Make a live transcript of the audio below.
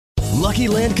Lucky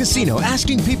Land Casino,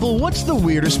 asking people, what's the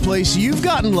weirdest place you've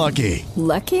gotten lucky?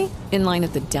 Lucky? In line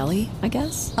at the deli, I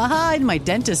guess? Aha, in my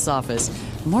dentist's office.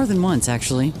 More than once,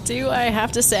 actually. Do I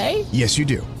have to say? Yes, you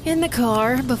do. In the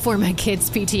car before my kids'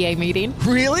 PTA meeting.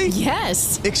 Really?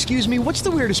 Yes. Excuse me, what's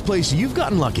the weirdest place you've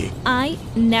gotten lucky? I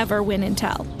never win and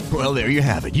tell. Well, there you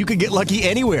have it. You can get lucky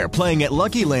anywhere, playing at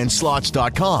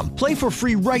LuckyLandSlots.com. Play for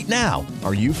free right now.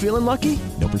 Are you feeling lucky?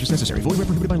 No purchase necessary. Void where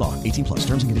prohibited by law. 18 plus.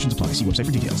 Terms and conditions apply. See website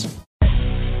for details.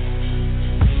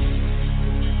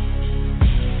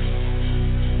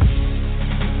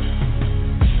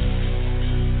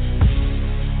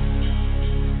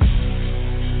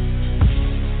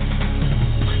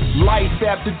 Life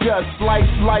after dusk, life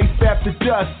after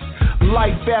dusk.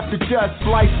 Life after dusk,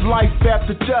 life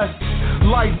after dusk.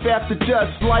 Life after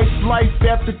dusk, life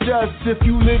after dusk. If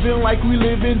you living like we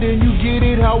living, then you get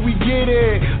it how we get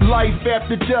it. Life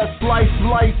after dusk, life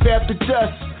after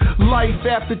dusk. Life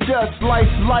after dusk, life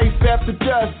after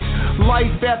dusk.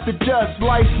 Life after dusk,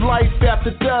 life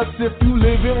after dusk. If you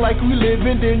living like we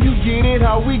living, then you get it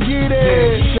how we get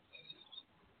it.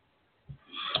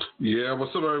 Yeah,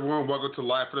 what's up, everyone? Welcome to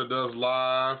Life After Dusk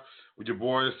Live with your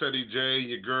boy Ceddy J,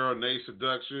 your girl Nayy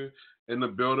Seduction in the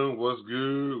building. What's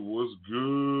good? What's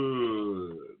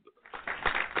good?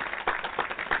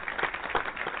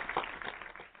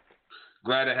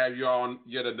 Glad to have you on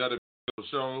yet another beautiful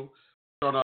show.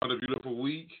 Another beautiful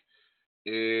week.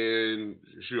 And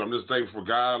shoot, I'm just thankful for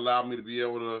God allowed me to be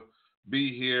able to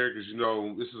be here because, you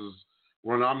know, this is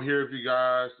when I'm here with you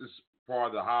guys, this is part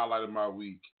of the highlight of my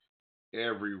week.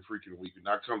 Every freaking week. And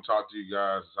I come talk to you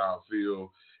guys is how I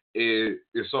feel.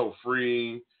 It's so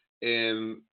freeing.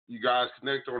 And you guys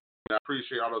connect on it. I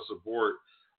appreciate all the support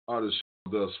on the show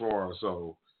thus far.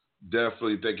 So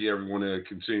definitely thank you everyone that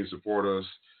continues to support us.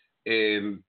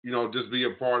 And, you know, just be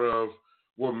a part of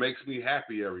what makes me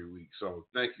happy every week. So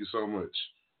thank you so much.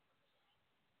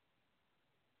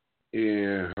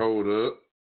 And hold up.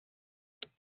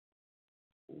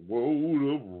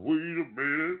 Hold up. Wait a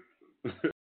minute.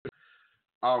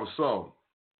 So,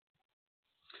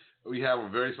 we have a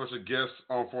very special guest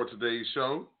on for today's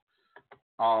show.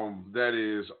 That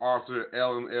is author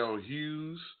Ellen L.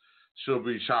 Hughes. She'll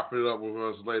be chopping it up with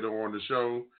us later on the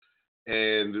show.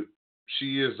 And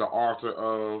she is the author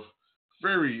of a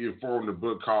very informative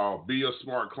book called Be a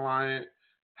Smart Client,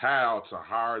 How to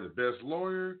Hire the Best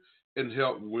Lawyer and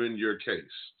Help Win Your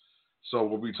Case. So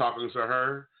we'll be talking to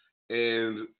her.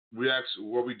 And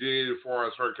what we did as far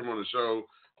as her coming on the show,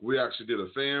 we actually did a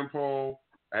fan poll.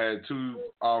 I had two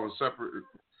separate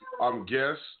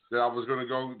guests that I was going to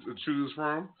go to choose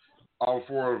from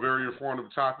for a very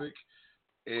informative topic.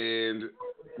 And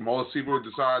most people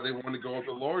decided they wanted to go with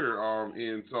the lawyer.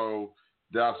 And so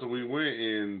that's when we went.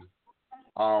 And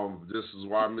this is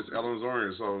why Miss Ellen's on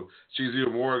here. So she's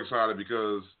even more excited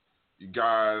because you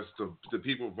guys, the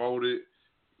people voted,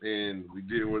 and we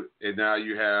did what, and now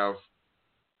you have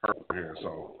her here.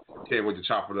 So can't wait to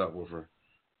chop it up with her.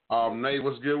 Nayy,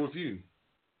 what's good with you?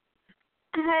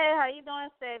 Hey, how you doing,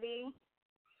 Ceddy?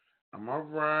 I'm all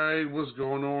right. What's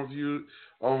going on with you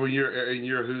over in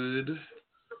your hood?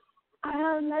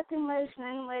 Nothing much.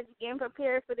 Getting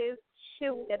prepared for this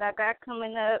shoot that I got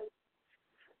coming up.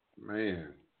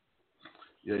 Man,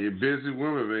 yeah, you're busy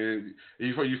woman, man.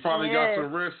 You finally got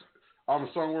some rest.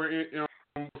 Somewhere in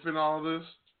all of this.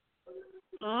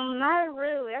 Not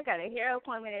really. I got a hair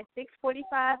appointment at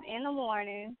 6:45 in the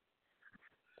morning.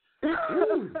 Had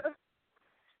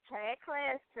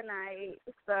class tonight,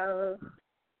 so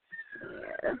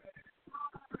yeah.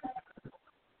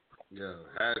 Yeah,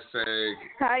 hashtag.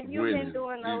 How you winning. been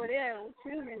doing over there? What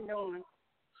you been doing?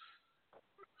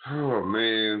 Oh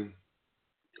man,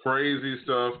 crazy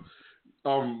stuff.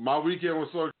 My weekend was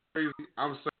so crazy.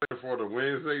 I'm excited for the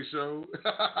Wednesday show.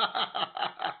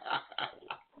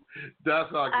 That's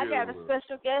how good I got a it was.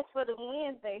 special guest for the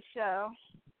Wednesday show.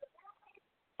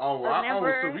 Oh, wow.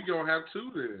 So we gonna have two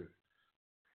then.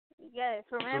 Yes,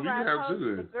 remember so I told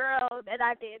you the girl that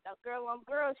I did the girl on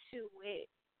girl shoot with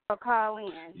or call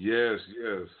in. Yes.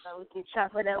 So we can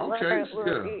chop it up. Okay,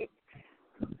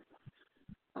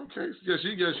 Okay, yeah,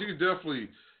 she definitely,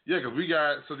 because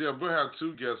we'll have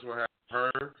two guests. We'll have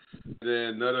her,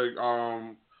 then another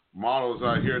models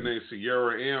out here named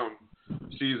Sierra M.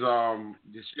 She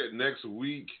got next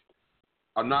week.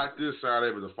 Not this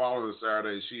Saturday, but the following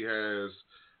Saturday, she has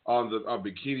a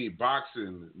bikini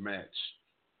boxing match.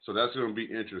 So that's going to be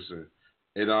interesting.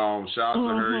 And shout out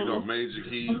to her, Major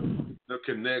Key, the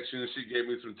connection. She gave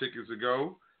me some tickets to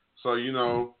go. So,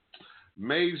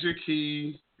 Major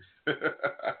Key.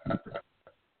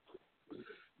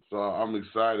 So I'm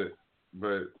excited.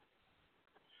 But,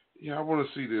 Yeah, I want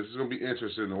to see this. It's going to be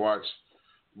interesting to watch.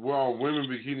 Well, women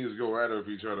bikinis go at it with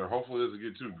each other. Hopefully, it doesn't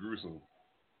get too gruesome.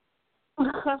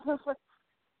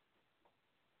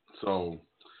 So,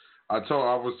 I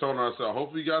was telling her, I said,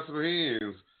 hopefully you got some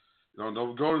hands.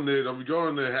 Don't go in there. Don't be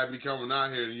going there. Have me coming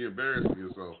out here and you embarrassing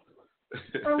yourself.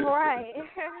 Right.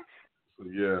 So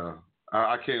yeah,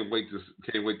 I can't wait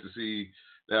to see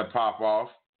that pop off.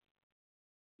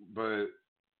 But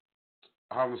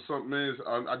something is,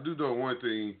 I do know one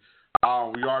thing.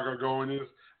 We are gonna go in this.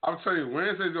 I'm telling you,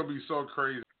 Wednesday's gonna be so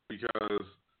crazy because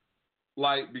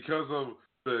of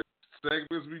the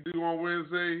segments we do on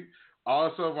Wednesday.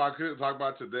 Also, if I couldn't talk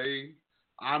about today,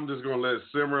 I'm just gonna let it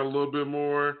simmer a little bit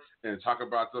more and talk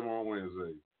about them on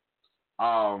Wednesday.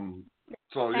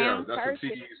 So yeah, that's a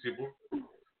tease, people.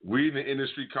 We in the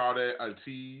industry call that a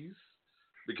tease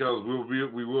because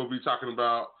we will be talking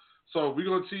about. So we're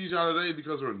gonna tease y'all today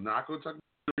because we're not gonna talk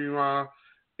about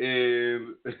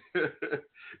and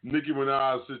Nicki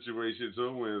Minaj's situation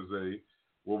till Wednesday.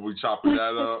 We'll be chopping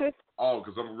that up.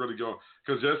 Because I'm really going.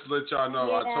 Because just to let y'all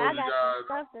know, I told you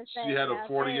guys she had a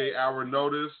 48-hour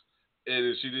notice, and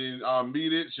if she didn't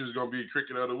meet it, she was going to be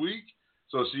Cricket of the Week.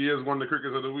 So she is one of the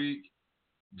Crickets of the Week.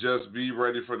 Just be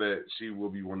ready for that. She will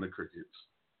be one of the Crickets.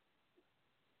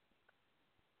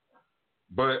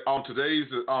 But on today's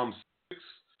 6,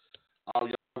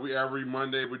 every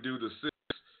Monday we do the 6.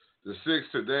 The 6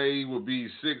 today will be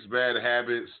 6 bad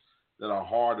habits that are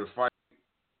hard to fight.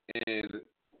 And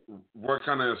what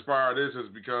kind of inspired this is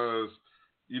because,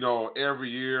 every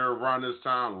year around this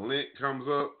time, Lent comes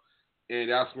up, and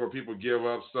that's where people give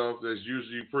up stuff that's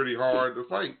usually pretty hard to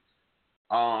fight.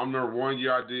 I remember one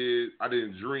year I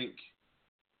didn't drink.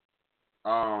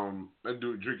 I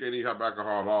didn't drink any type of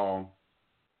alcohol at all.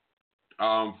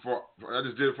 I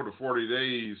just did it for the 40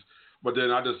 days, but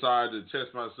then I decided to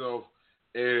test myself,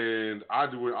 and I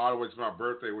do it all the way to my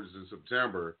birthday, which is in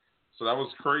September. So that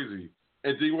was crazy.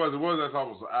 And the thing was, it wasn't that I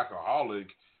was an alcoholic.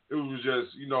 It was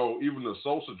just, even the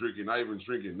social drinking, not even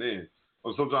drinking then.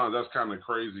 But sometimes that's kind of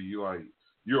crazy. You're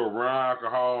around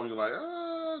alcohol, and you're like,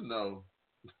 no.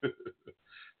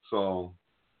 So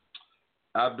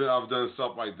I've done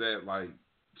stuff like that.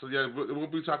 So yeah, we'll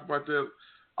be talking about that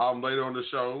later on the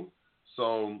show.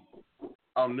 So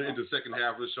in the second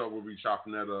half of the show, we'll be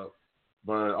chopping that up.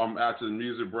 But after the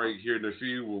music break here in a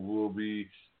few, we'll be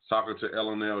talking to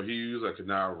L&L Hughes. I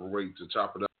cannot wait to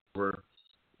chop it up over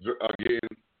again.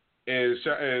 And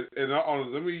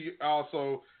let me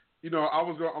also,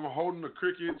 I'm holding the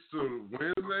Crickets to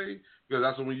Wednesday because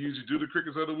that's when we usually do the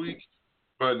Crickets of the week.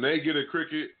 But Nayy get a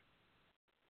Cricket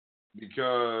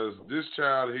because this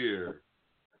child here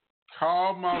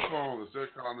called my phone instead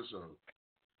of calling the show.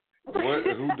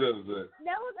 Who does that?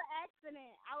 That was an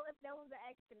accident. That was an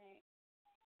accident.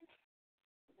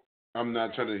 I'm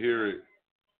not trying to hear it.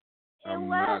 I'm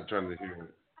not trying to hear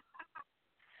it.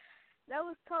 That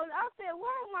was cold. I said,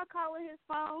 why am I calling his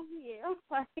phone?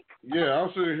 Yeah, I'm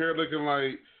sitting here looking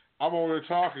like I'm over here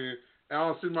talking, and I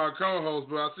don't see my co-host,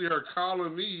 but I see her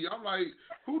calling me. I'm like,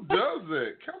 who does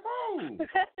that? Come on.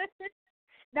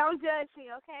 Don't judge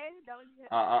me, okay? Don't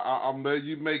judge. I'm letting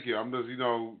you make it. I'm just,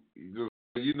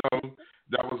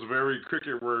 that was very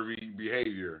cricket-worthy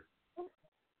behavior.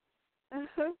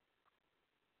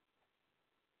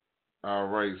 All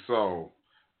right, so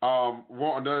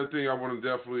another thing I want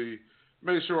to definitely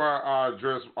make sure I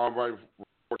address right before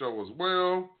the show as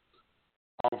well.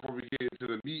 Before we get into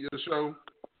the meat of the show,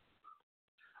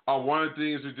 one of the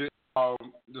things we did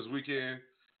this weekend,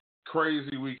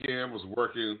 crazy weekend, was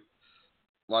working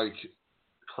like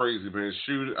crazy, man.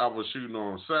 I was shooting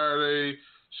on Saturday,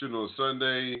 shooting on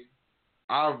Sunday.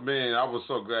 I was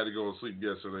so glad to go to sleep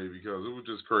yesterday because it was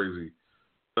just crazy.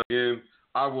 Again,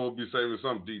 I will be saving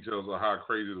some details of how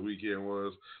crazy the weekend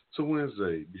was to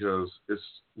Wednesday because it's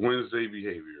Wednesday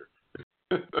behavior.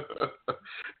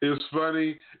 It's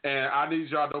funny, and I need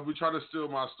y'all don't be trying to steal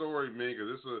my story, man,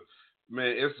 because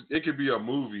it could be a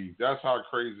movie. That's how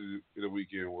crazy the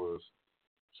weekend was.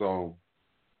 So,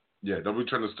 yeah, don't be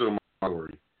trying to steal my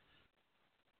story.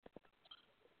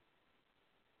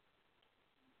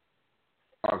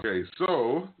 Okay,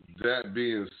 so that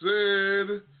being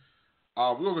said,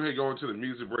 we're going to go ahead and go into the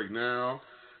music break now,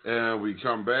 and we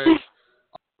come back.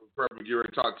 We're get ready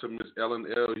to talk to Miss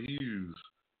L&L Hughes.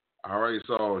 All right,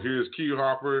 so here's Q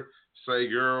Harper, Say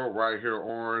Girl, right here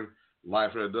on Life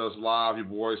After Dusk Live. Your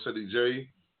boy, Ceddy J,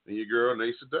 and your girl,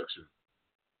 Nayy Seduction.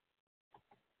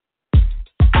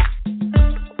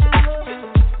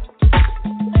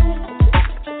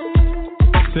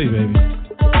 Say, baby,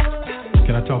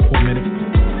 can I talk for a minute?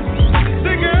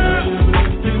 Say, girl.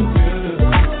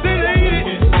 Say,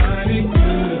 lady.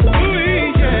 Ooh,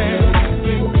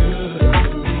 yeah.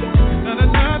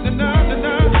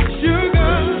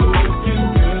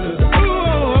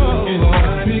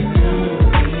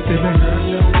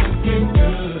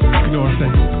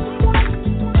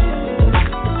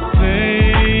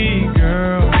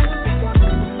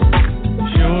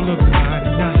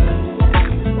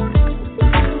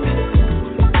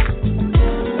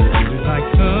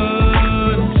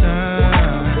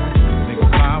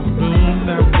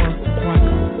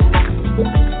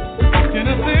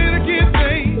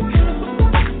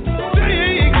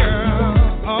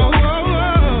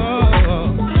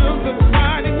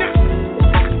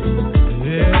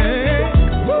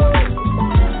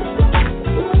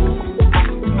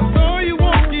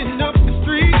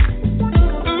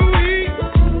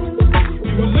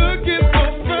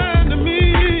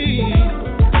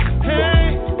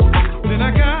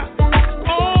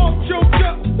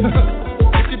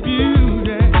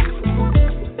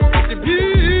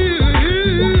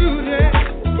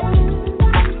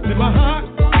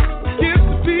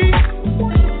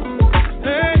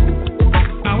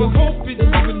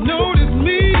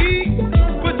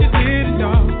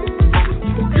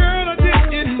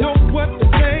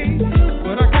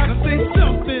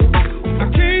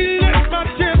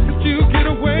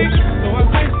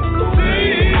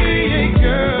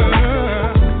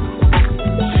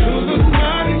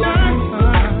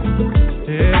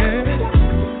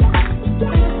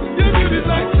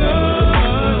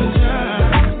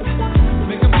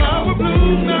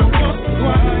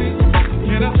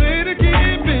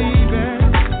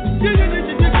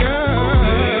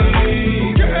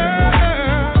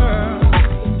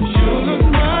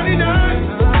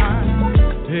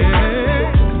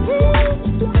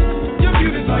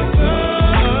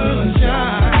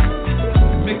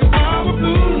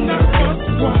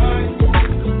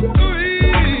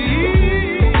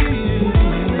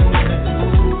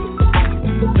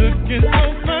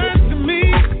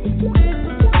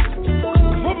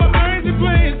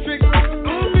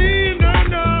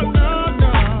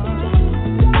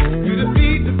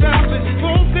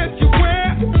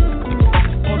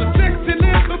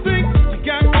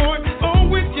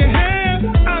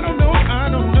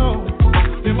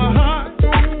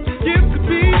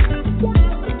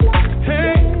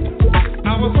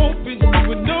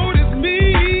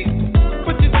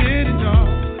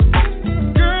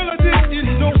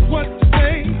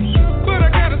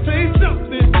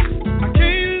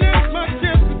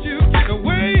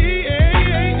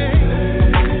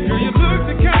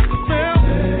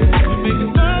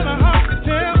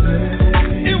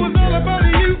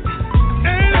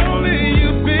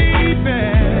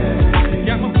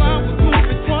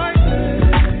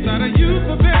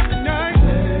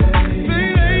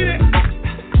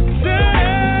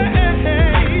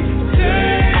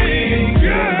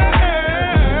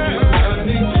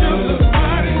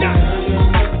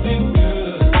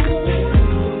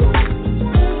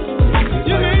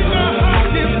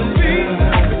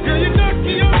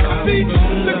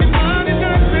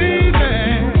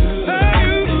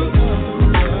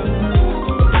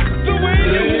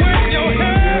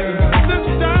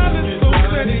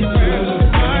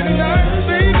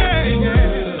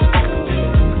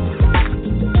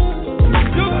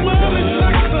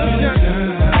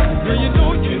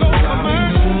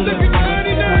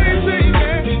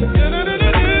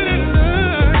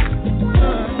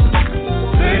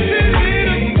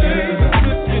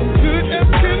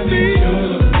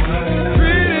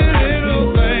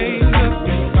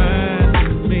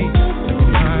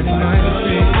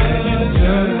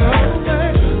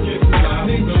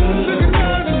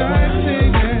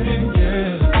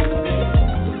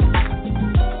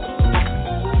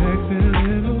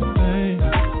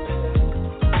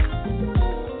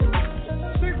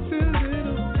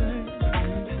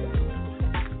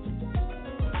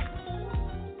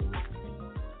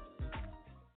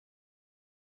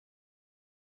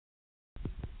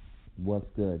 What's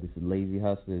good? This is Lazy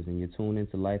Hustlers, and you're tuned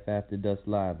into Life After Dusk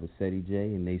Live with Ceddy J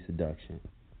and Nayy Seduction.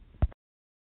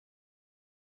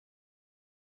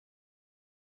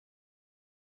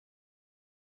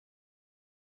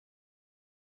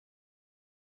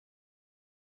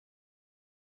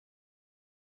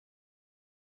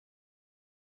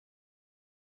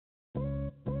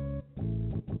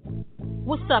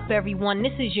 What's up, everyone?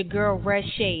 This is your girl, Red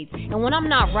Shades. And when I'm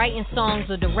not writing songs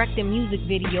or directing music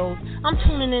videos, I'm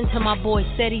tuning in to my boy,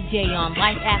 Ceddy J on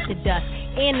Life After Dusk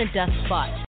and the Dusk Spot.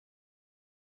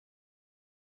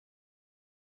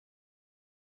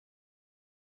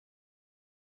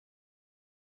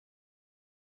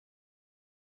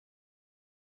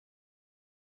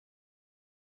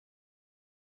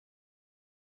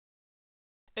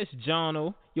 It's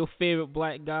Jono, your favorite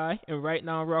black guy, and right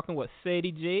now I'm rocking with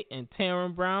Ceddy J and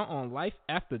Taryn Brown on Life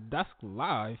After Dusk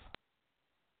Live.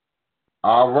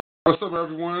 All right, what's up,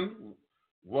 everyone?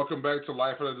 Welcome back to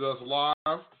Life After Dusk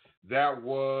Live. That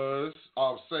was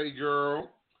Say Girl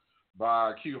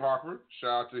by Q Harper.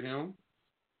 Shout out to him.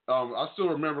 I still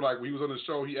remember, like, when he was on the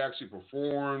show, he actually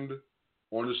performed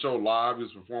on the show live. He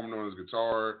was performing on his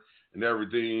guitar and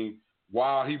everything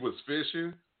while he was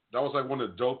fishing. That was like one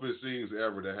of the dopest things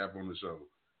ever that happened on the show.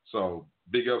 So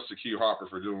big ups to Q Harper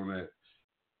for doing that.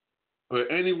 But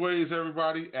anyways,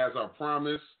 everybody, as I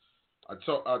promised, I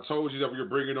told you that we were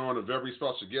bringing on a very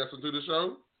special guest into the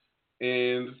show,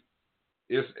 and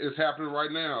it's happening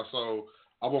right now. So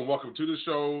I want to welcome to the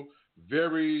show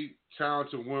very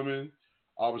talented woman.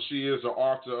 She is the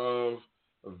author of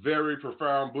a very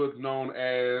profound book known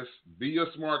as Be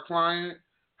a Smart Client: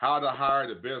 How to Hire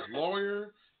the Best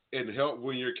Lawyer and Help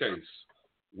Win Your Case.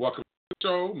 Welcome to the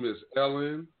show, Miss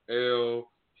Ellen L.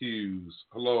 Hughes.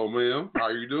 Hello, ma'am. How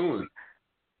are you doing?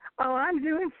 Oh, I'm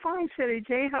doing fine, Ceddy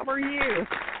J. How are you?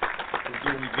 I'm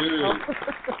doing good.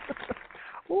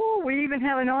 Oh, we even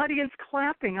have an audience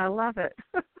clapping. I love it.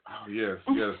 Oh, yes.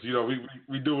 You know,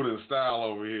 we do it in style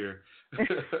over here.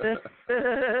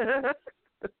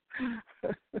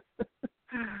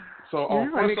 So,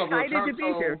 I'm excited to be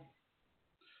here.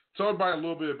 Tell everybody a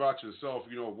little bit about yourself.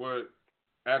 You know, what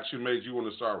actually made you want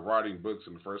to start writing books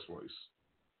in the first place?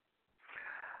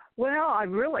 Well, I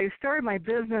really started my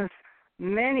business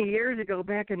many years ago,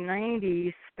 back in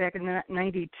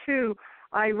 92.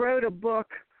 I wrote a book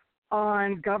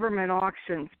on government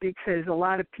auctions because a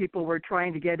lot of people were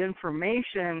trying to get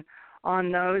information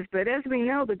on those. But as we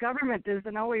know, the government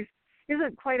isn't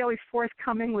quite always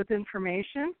forthcoming with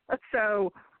information.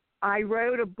 So I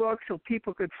wrote a book so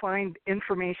people could find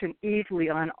information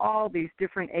easily on all these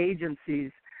different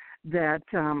agencies that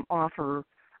offer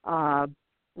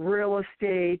real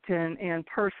estate and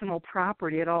personal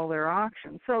property at all their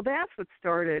auctions. So that's what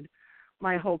started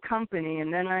my whole company.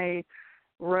 And then I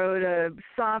wrote a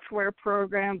software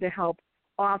program to help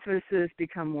offices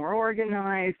become more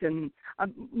organized. And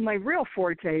my real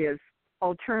forte is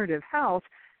alternative health.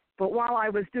 But while I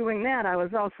was doing that, I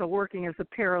was also working as a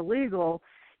paralegal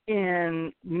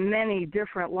in many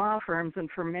different law firms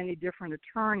and for many different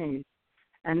attorneys.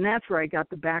 And that's where I got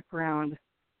the background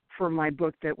for my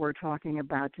book that we're talking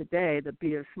about today, the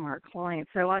Be a Smart Client.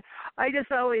 So I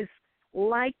just always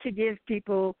like to give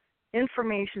people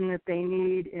information that they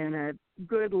need in a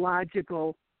good,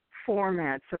 logical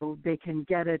format so they can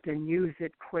get it and use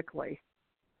it quickly.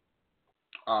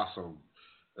 Awesome.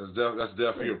 That's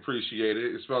definitely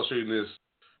appreciated, especially in this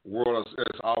world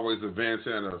that's always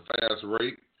advancing at a fast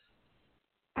rate.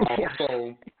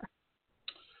 So,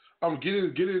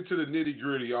 getting into the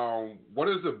nitty-gritty, what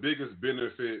is the biggest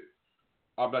benefit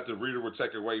that the reader would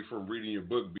take away from reading your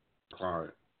book, Be a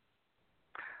Client?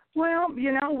 Well,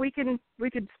 you know, we could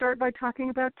start by talking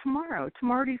about tomorrow.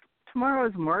 Tomorrow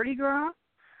is Mardi Gras.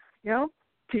 You know,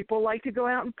 people like to go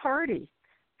out and party.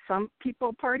 Some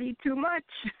people party too much,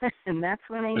 and that's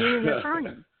when they need an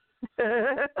attorney.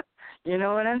 You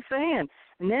know what I'm saying?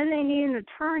 And then they need an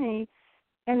attorney,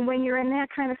 and when you're in that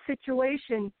kind of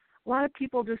situation, a lot of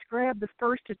people just grab the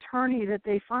first attorney that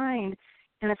they find,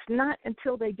 and it's not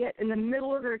until they get in the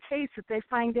middle of their case that they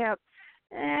find out,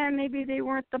 maybe they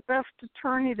weren't the best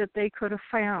attorney that they could have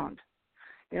found.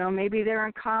 You know, maybe they're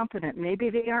incompetent.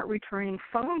 Maybe they aren't returning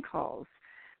phone calls.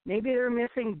 Maybe they're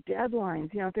missing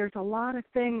deadlines. You know, there's a lot of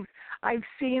things. I've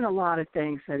seen a lot of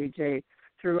things, Ceddy J,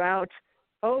 throughout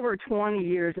over 20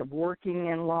 years of working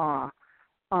in law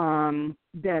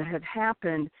that have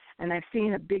happened, and I've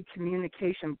seen a big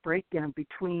communication breakdown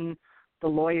between the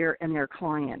lawyer and their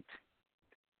client.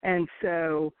 And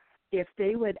so if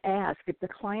they would ask, if the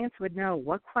clients would know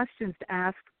what questions to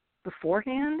ask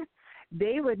beforehand,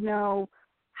 they would know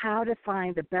how to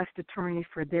find the best attorney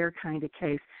for their kind of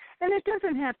case. And it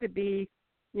doesn't have to be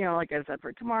like I said,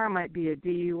 for tomorrow might be a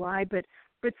DUI,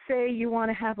 but say you want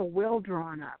to have a will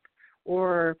drawn up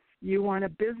or you want a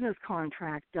business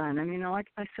contract done. I mean, like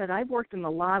I said, I've worked in a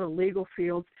lot of legal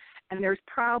fields, and there's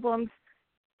problems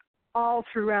all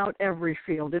throughout every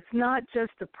field. It's not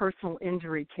just the personal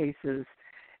injury cases.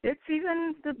 It's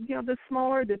even the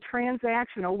smaller, the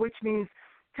transactional, which means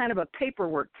kind of a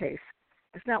paperwork case.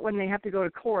 It's not when they have to go to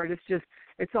court.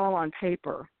 It's all on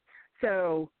paper.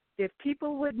 So if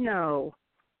people would know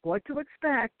what to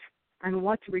expect and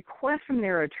what to request from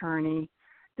their attorney,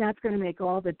 that's going to make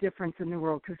all the difference in the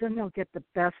world, because then they'll get the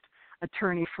best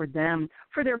attorney for them,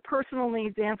 for their personal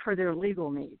needs and for their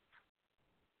legal needs.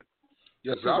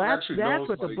 Yes, so that's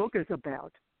what the book is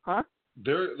about, huh?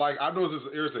 I know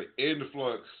there's an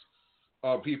influx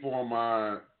of people on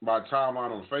my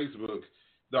timeline on Facebook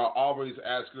that are always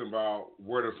asking about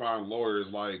where to find lawyers.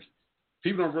 Like,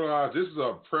 people don't realize this is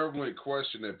a prevalent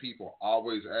question that people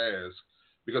always ask,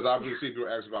 because I've been seeing people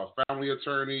ask about family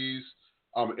attorneys,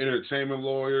 entertainment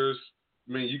lawyers.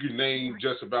 I mean, you can name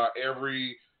just about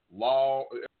every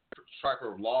type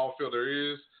of law field there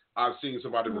is. I've seen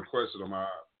somebody request it on my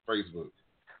Facebook.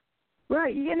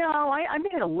 Right. I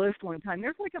made a list one time.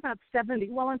 There's like about 70.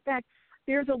 Well, in fact,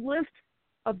 there's a list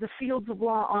of the fields of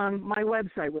law on my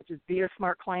website, which is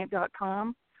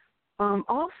beasmartclient.com.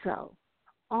 Also,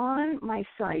 on my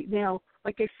site, now,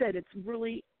 like I said, it's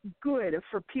really good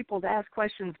for people to ask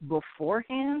questions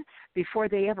beforehand, before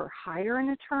they ever hire an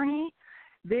attorney.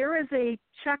 There is a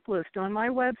checklist on my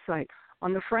website.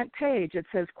 On the front page, it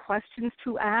says questions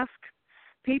to ask.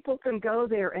 People can go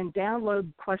there and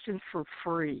download questions for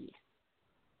free.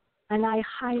 And I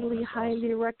highly,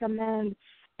 highly recommend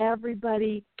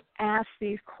everybody ask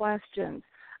these questions.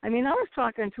 I mean, I was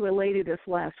talking to a lady this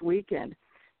last weekend,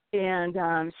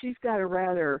 and she's got a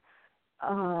rather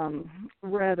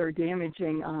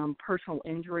damaging personal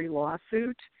injury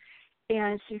lawsuit.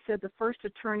 And she said the first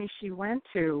attorney she went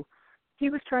to, he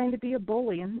was trying to be a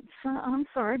bully. And I'm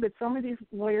sorry, but some of these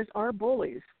lawyers are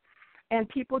bullies. And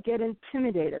people get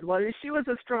intimidated. Well, she was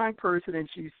a strong person, and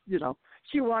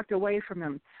she walked away from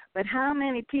him. But how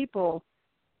many people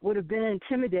would have been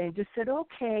intimidated, just said,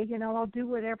 okay, I'll do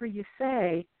whatever you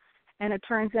say, and it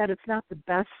turns out it's not the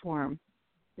best for him.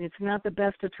 It's not the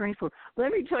best attorney for him.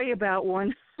 Let me tell you about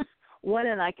one,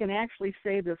 and I can actually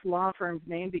say this law firm's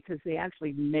name because they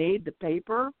actually made the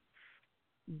paper.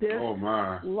 Oh,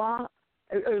 my. You'll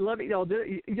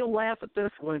laugh at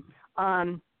this one.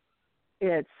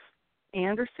 It's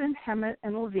Anderson, Hemet,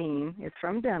 and Levine. It's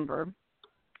from Denver,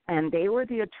 and they were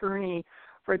the attorney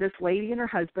for this lady and her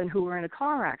husband who were in a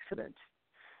car accident.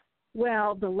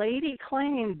 Well, the lady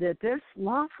claimed that this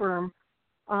law firm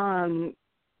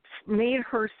made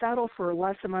her settle for a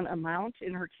less amount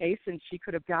in her case than she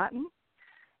could have gotten.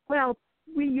 Well,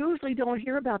 we usually don't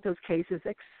hear about those cases,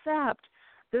 except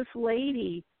this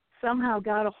lady somehow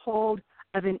got a hold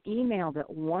of an email that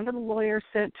one of the lawyers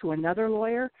sent to another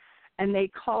lawyer, and they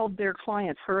called their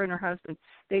clients, her and her husband,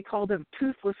 they called them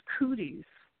toothless cooties.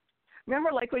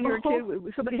 Remember, like when you're a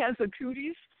kid, somebody has the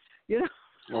cooties,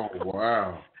 Oh,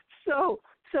 wow. So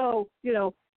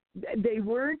they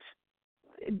weren't,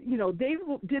 they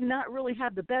did not really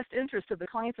have the best interest of the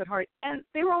clients at heart, and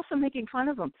they were also making fun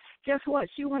of them. Guess what?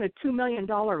 She won a $2 million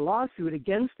lawsuit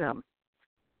against them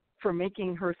for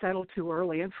making her settle too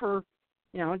early and for,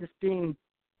 just being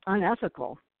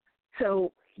unethical.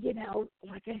 So,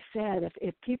 like I said,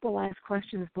 if people ask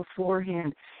questions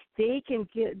beforehand, they can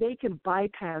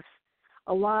bypass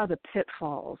a lot of the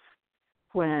pitfalls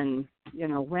when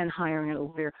hiring a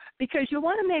lawyer, because you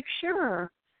want to make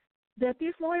sure that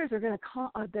these lawyers are going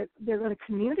to that they're going to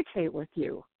communicate with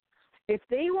you. If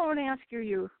they won't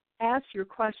ask your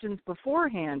questions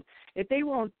beforehand, if they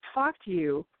won't talk to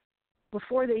you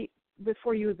before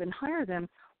you even hire them,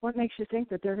 what makes you think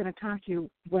that they're going to talk to you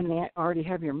when they already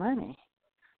have your money?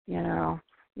 You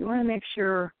want to make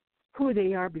sure who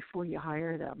they are before you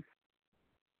hire them.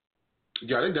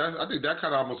 Yeah, I think that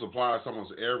kind of almost applies to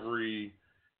almost every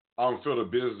field of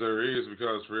business there is,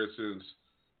 because, for instance,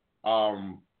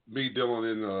 me dealing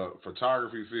in the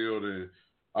photography field and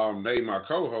Nayy, my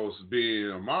co-host, being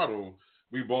a model,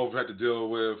 we both had to deal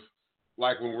with,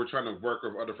 like, when we're trying to work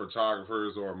with other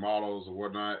photographers or models or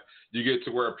whatnot, you get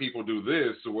to where people do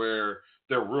this, to where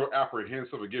they're real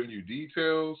apprehensive of giving you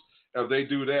details. If they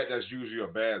do that, that's usually a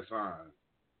bad sign.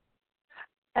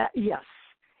 Yes.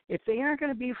 If they aren't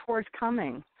going to be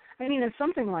forthcoming, I mean, it's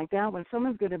something like that when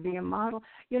someone's going to be a model.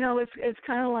 It's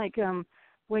kind of like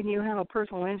when you have a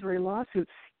personal injury lawsuit,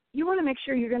 you want to make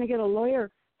sure you're going to get a lawyer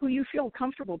who you feel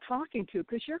comfortable talking to,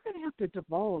 because you're going to have to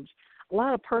divulge a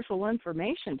lot of personal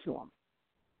information to them.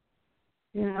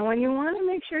 And you want to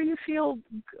make sure you feel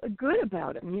good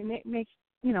about it. And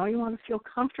you want to feel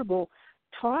comfortable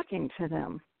talking to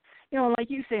them. Like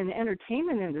you say, in the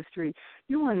entertainment industry,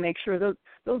 you want to make sure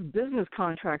those business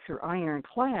contracts are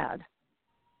ironclad.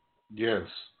 Yes.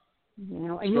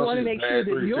 And you want to make sure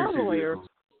that your lawyer.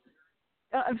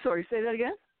 I'm sorry, say that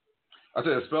again? I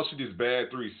said, especially these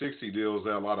bad 360 deals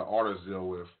that a lot of artists deal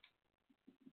with.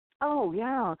 Oh,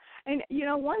 yeah. And,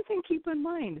 one thing keep in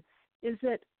mind is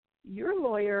that your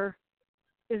lawyer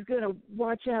is going to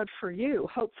watch out for you,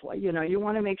 hopefully. You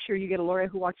want to make sure you get a lawyer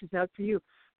who watches out for you.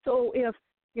 So if,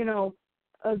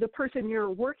 the person you're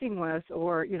working with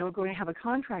or, going to have a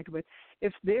contract with,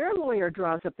 if their lawyer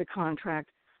draws up the contract,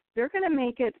 they're going to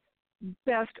make it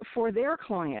best for their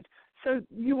client. So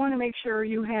you want to make sure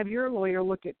you have your lawyer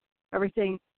look at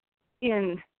everything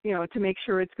to make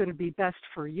sure it's going to be best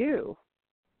for you.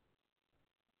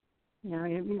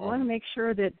 You want to make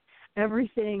sure that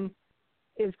everything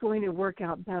is going to work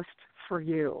out best for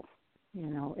you,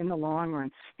 in the long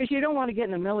run. Because you don't want to get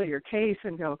in the middle of your case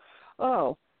and go,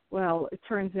 oh, well, it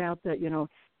turns out that,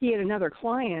 he had another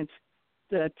client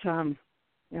that,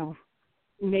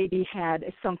 maybe had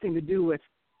something to do with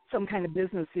some kind of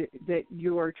business that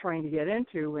you're trying to get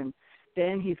into, and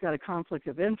then he's got a conflict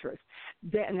of interest.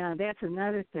 Now, that's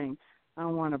another thing I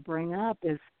want to bring up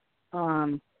is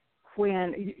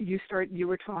when you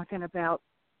were talking about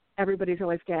everybody's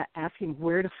always asking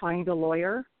where to find a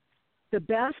lawyer. The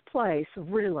best place,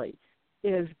 really,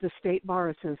 is the State Bar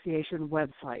Association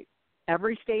website.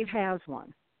 Every state has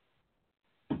one.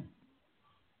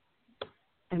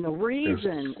 And the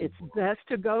reason it's best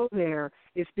to go there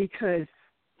is because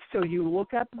so you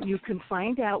look up, you can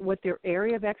find out what their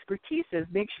area of expertise is.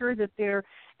 Make sure that they're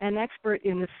an expert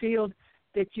in the field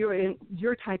that you're in,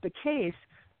 your type of case,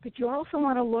 but you also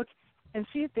want to look and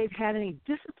see if they've had any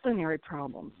disciplinary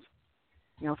problems.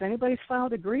 If anybody's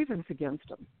filed a grievance against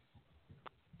them.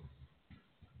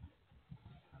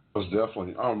 Most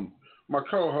definitely. My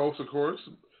co-host, of course,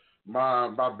 my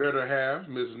better half,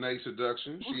 Ms. Nayy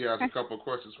Seduction. She has a couple of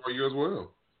questions for you as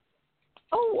well.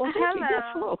 Oh, well,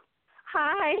 hello.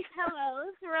 Hi. Hello.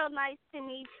 It's real nice to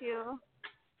meet you.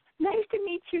 Nice to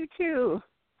meet you too.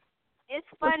 It's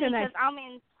funny because I'm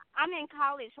in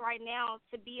college right now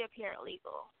to be a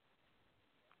paralegal.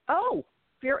 Oh,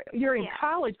 you're in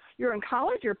college. You're in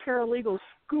college or paralegal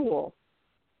school?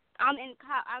 I'm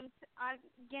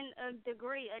getting a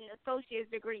degree, an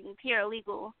associate's degree in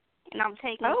paralegal, and I'm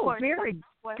taking a course. Oh, very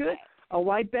good. Oh,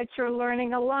 I bet you're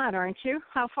learning a lot, aren't you?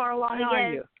 How far along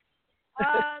are you?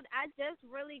 I just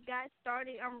really got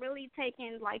started. I'm really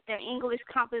taking like the English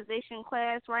composition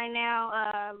class right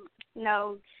now.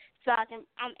 So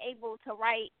I'm able to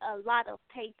write a lot of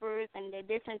papers and the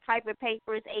different type of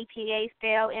papers, APA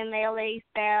style, MLA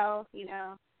style,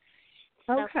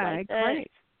 Okay, like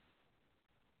great.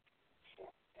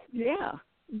 Yeah.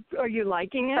 Are you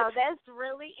liking it? So that's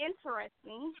really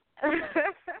interesting.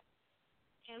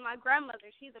 And my grandmother,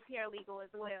 she's a paralegal as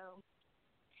well,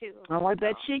 too. Oh, I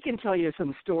bet she can tell you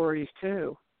some stories,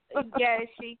 too. Yes,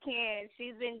 she can.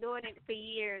 She's been doing it for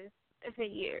years.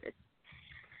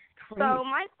 Great. So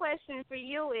my question for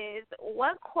you is,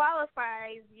 what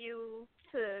qualifies you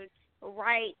to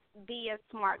be a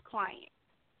smart client?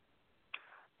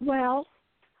 Well,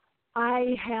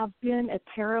 I have been a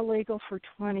paralegal for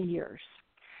 20 years.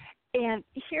 And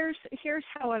here's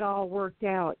how it all worked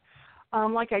out.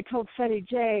 Like I told Ceddy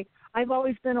J, I've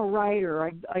always been a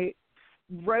writer. I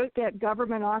wrote that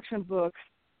government auction book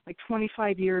like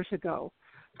 25 years ago.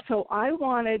 So I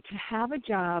wanted to have a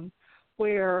job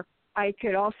where I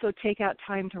could also take out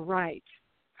time to write.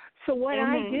 So what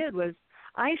I did was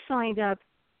I signed up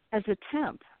as a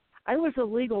temp. I was a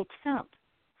legal temp.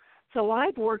 So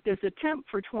I've worked as a temp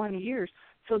for 20 years.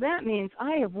 So that means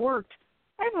I've worked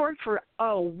for,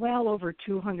 well over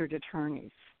 200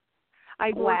 attorneys.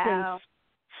 I've worked as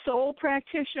sole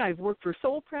practitioner. I've worked for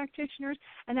sole practitioners,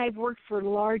 and I've worked for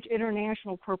large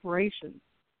international corporations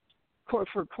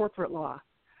for corporate law.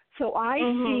 So I've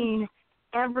seen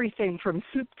everything from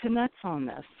soup to nuts on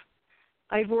this.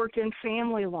 I've worked in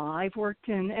family law. I've worked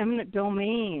in eminent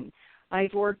domain.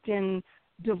 I've worked in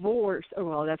divorce. Oh,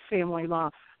 well, that's family law.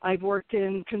 I've worked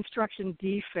in construction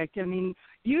defect. I mean,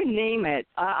 you name it.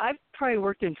 I've probably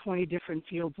worked in 20 different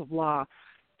fields of law.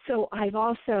 So I've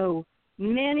also,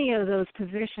 many of those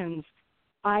positions,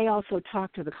 I also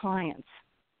talk to the clients.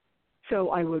 So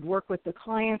I would work with the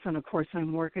clients, and, of course,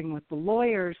 I'm working with the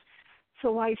lawyers.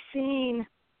 So I've seen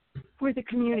where the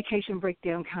communication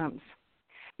breakdown comes.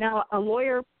 Now, a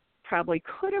lawyer probably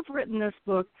could have written this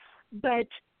book, but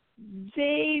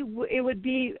it would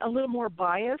be a little more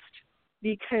biased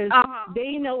because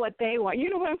they know what they want. You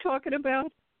know what I'm talking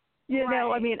about? You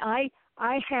know, I mean, I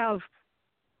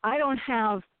don't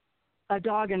have a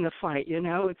dog in the fight, you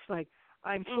know. It's like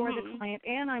I'm for the client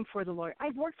and I'm for the lawyer.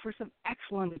 I've worked for some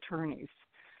excellent attorneys.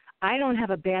 I don't have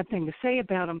a bad thing to say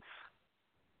about them,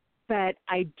 but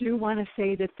I do want to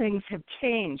say that things have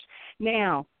changed.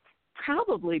 Now,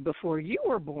 probably before you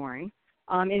were born,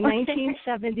 in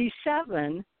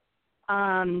 1977,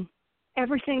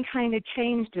 everything kind of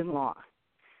changed in law.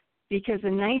 Because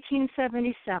in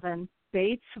 1977,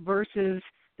 Bates versus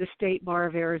the State Bar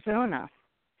of Arizona.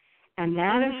 And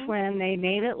that is when they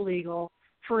made it legal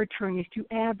for attorneys to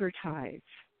advertise.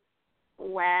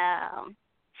 Wow.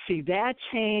 See, that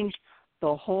changed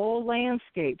the whole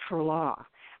landscape for law.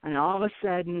 And all of a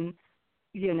sudden,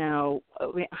 you know,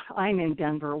 I'm in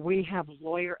Denver. We have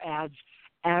lawyer ads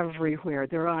everywhere.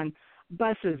 They're on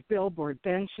buses, billboard,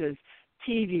 benches,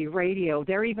 TV, radio.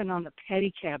 They're even on the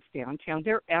pedicabs downtown.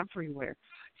 They're everywhere.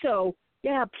 So,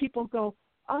 yeah, people go,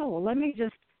 oh, well, let me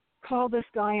just call this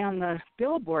guy on the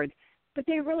billboard. But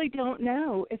they really don't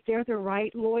know if they're the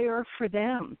right lawyer for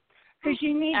them. Because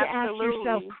you need to ask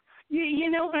yourself, you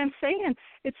know what I'm saying?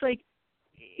 It's like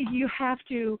you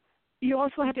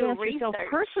also have to ask yourself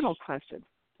personal questions.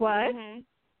 What?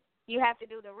 You have to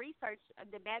do the research,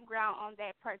 the background on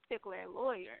that particular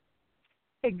lawyer.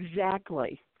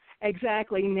 Exactly.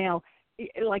 Now,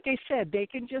 like I said, they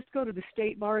can just go to the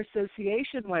State Bar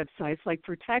Association websites. Like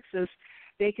for Texas,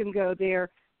 they can go there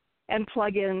and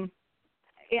plug in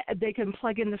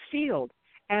the field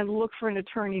and look for an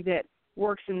attorney that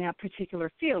works in that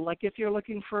particular field. Like if you're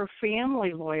looking for a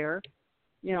family lawyer,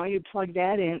 you know, you'd plug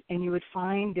that in and you would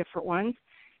find different ones.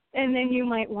 And then you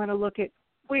might want to look at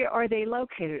where are they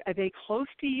located? Are they close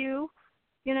to you?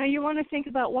 You know, you want to think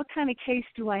about what kind of case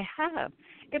do I have?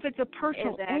 If it's a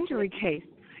personal injury case,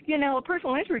 you know, a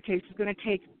personal injury case is going to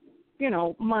take, you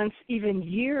know, months, even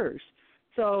years.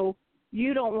 So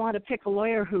you don't want to pick a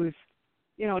lawyer who's,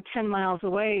 you know, 10 miles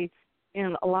away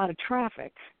in a lot of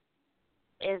traffic.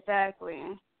 Exactly.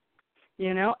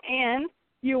 You know, and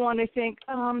you want to think,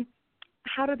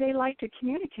 how do they like to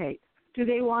communicate? Do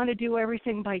they want to do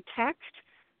everything by text?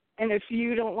 And if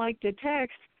you don't like to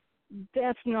text,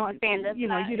 that's not, you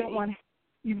know, you don't want to.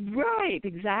 Right,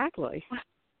 exactly.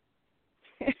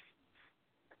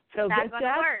 So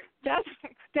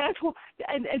that's what,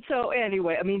 and so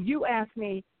anyway, I mean, you asked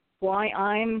me why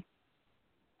I'm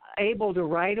able to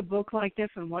write a book like this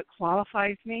and what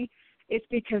qualifies me. It's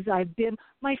because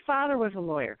my father was a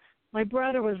lawyer, my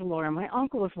brother was a lawyer, my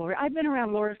uncle was a lawyer. I've been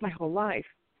around lawyers my whole life.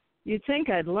 You'd think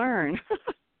I'd learn.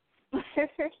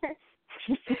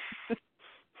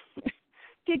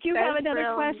 Did you have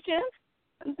another question?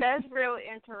 That's real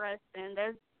interesting.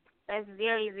 That's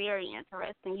very, very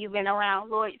interesting. You've been around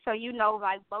lawyers, so you know,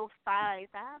 like, both sides.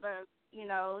 I have you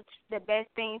know, the best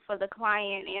thing for the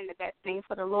client and the best thing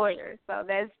for the lawyer. So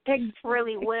that's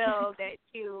really well that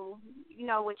you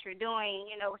know what you're doing,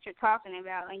 you know what you're talking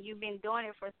about, and you've been doing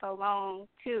it for so long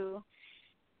too.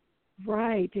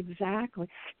 Right, exactly.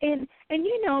 And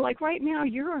you know, like right now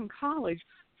you're in college,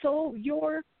 so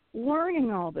you're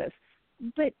learning all this.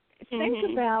 But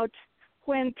think about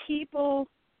when people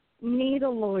need a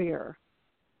lawyer,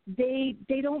 they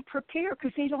don't prepare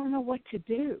because they don't know what to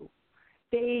do.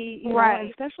 They, you know,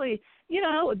 especially, you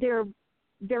know,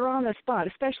 they're on the spot,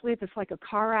 especially if it's like a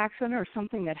car accident or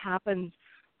something that happens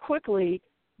quickly.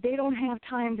 They don't have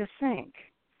time to think,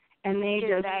 and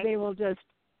they will just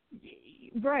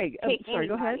right. Sorry,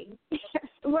 go ahead.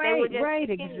 right,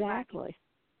 exactly.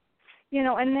 You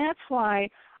know, and that's why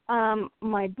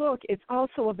my book, it's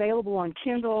also available on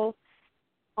Kindle,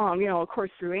 you know, of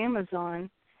course through Amazon,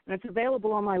 and it's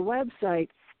available on my website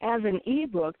as an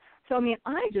ebook. So, I mean,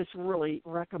 I just really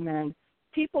recommend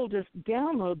people just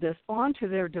download this onto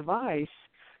their device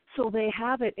so they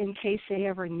have it in case they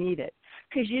ever need it.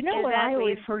 Because you know what I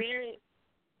always heard? It's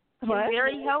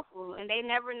very helpful, and they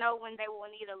never know when they will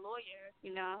need a lawyer,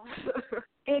 you know.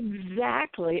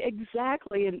 Exactly.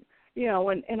 And, you know,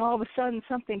 and all of a sudden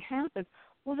something happens.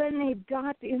 Well, then they've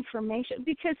got the information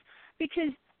because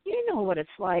you know what it's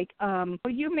like.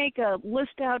 You make a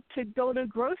list out to go to a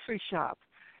grocery shop.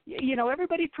 You know,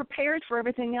 everybody prepares for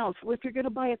everything else. If you're going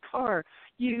to buy a car,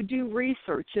 you do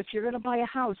research. If you're going to buy a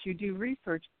house, you do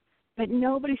research. But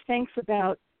nobody thinks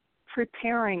about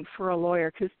preparing for a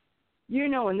lawyer because, you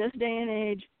know, in this day and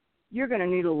age, you're going to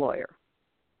need a lawyer.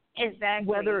 Exactly.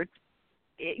 Whether it's,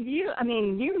 you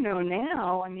know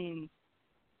now,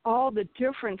 all the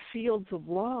different fields of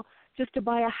law, just to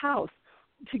buy a house,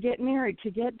 to get married,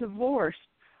 to get divorced,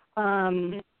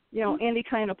 you know, any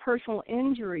kind of personal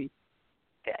injury,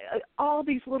 all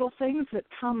these little things that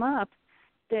come up,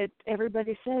 that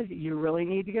everybody says you really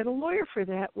need to get a lawyer for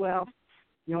that. Well,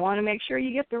 you want to make sure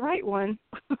you get the right one.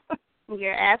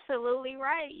 You're absolutely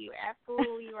right. You're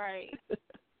absolutely right.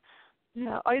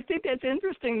 Yeah, I think that's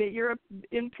interesting that you're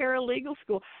in paralegal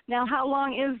school. Now, how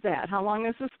long is that? How long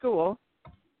is the school?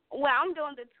 Well, I'm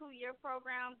doing the 2-year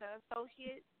program, the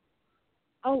associate.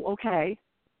 Oh, okay.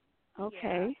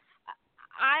 Okay. Yeah.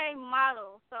 I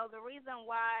model, so that's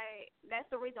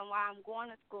the reason why I'm going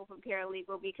to school for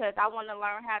paralegal, because I want to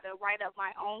learn how to write up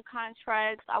my own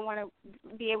contracts. I want to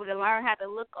be able to learn how to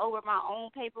look over my own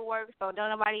paperwork so don't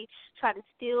nobody try to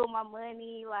steal my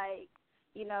money. Like,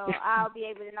 I'll be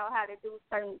able to know how to do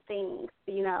certain things,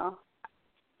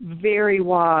 Very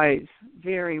wise,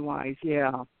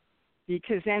 yeah.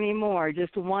 Because anymore,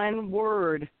 just one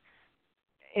word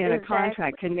in a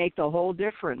contract can make the whole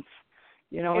difference.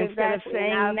 Instead of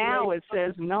saying now, it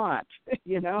says not,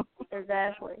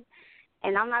 Exactly.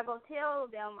 And I'm not going to tell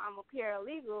them I'm a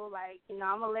paralegal. Like,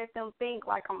 I'm going to let them think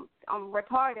like I'm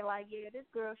retarded. Like, yeah, this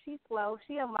girl, she's slow.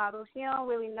 She a model. She don't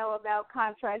really know about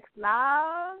contracts. Nah,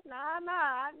 I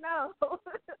know.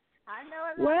 I know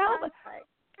about contracts.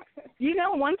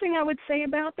 One thing I would say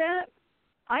about that,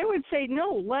 I would say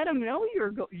no, let them know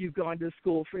you've gone to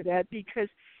school for that, because,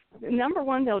 number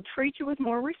one, they'll treat you with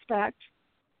more respect.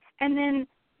 And then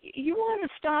you want to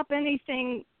stop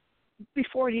anything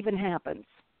before it even happens.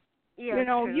 Yeah,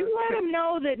 you let them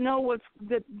know that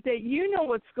you know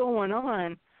what's going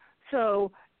on,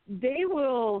 so they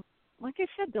will, like I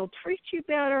said, they'll treat you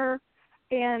better,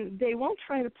 and they won't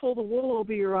try to pull the wool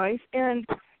over your eyes, and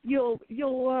it'll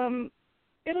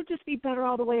just be better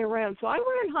all the way around. So I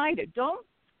wouldn't hide it. Don't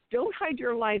hide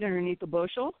your light underneath the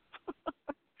bushel.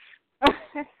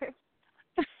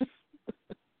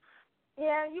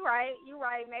 Yeah, you're right.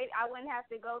 Maybe I wouldn't have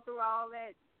to go through all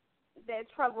that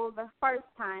trouble the first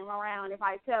time around if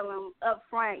I tell them up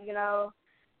front,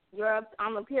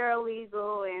 I'm a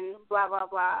paralegal and blah, blah,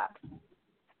 blah.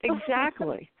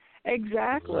 Exactly.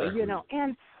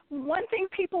 And one thing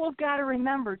people have got to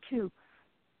remember, too,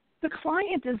 the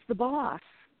client is the boss.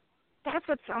 That's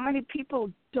what so many people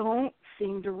don't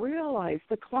seem to realize.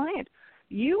 The client,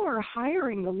 you are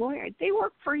hiring the lawyer. They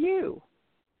work for you.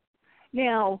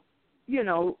 Now,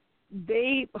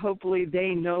 hopefully they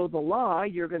know the law.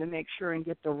 You're going to make sure and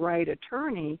get the right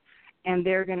attorney, and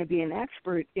they're going to be an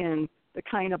expert in the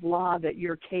kind of law that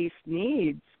your case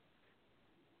needs.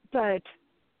 But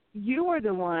you are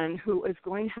the one who is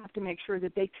going to have to make sure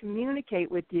that they communicate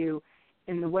with you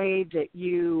in the way that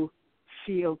you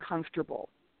feel comfortable.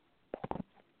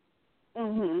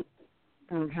 Mhm.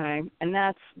 Okay, and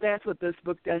that's what this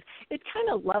book does. It kind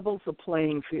of levels the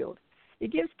playing field.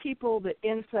 It gives people the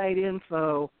inside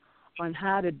info on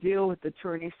how to deal with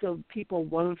attorneys so people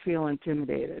won't feel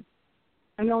intimidated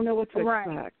and they'll know what to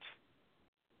expect.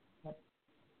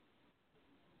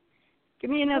 Give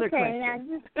me another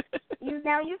question.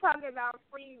 Now you talking about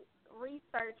free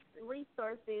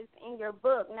resources in your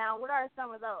book. Now, what are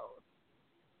some of those?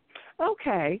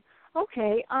 Okay.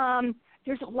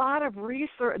 There's a lot of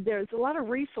resources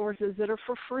that are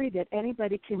for free that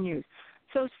anybody can use.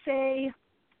 So say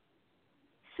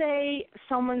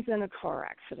someone's in a car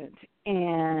accident,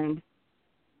 and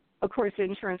of course the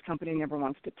insurance company never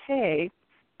wants to pay.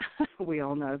 We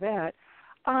all know that.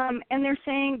 And they're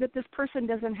saying that this person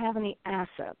doesn't have any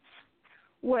assets.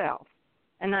 Well,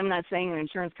 and I'm not saying an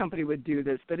insurance company would do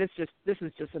this, but this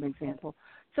is just an example.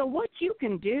 So what you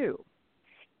can do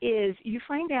is you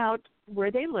find out where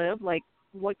they live, like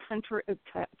what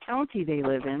county they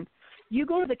live in. You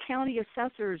go to the county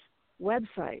assessor's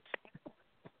website,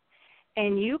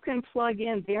 and you can plug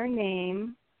in their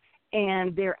name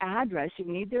and their address. You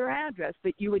need their address,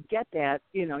 but you would get that,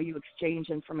 you exchange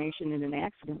information in an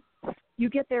accident. You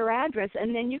get their address,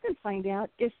 and then you can find out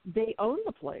if they own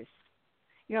the place.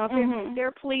 If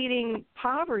they're pleading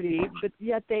poverty, but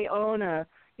yet they own a,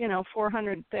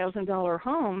 $400,000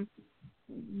 home,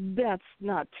 that's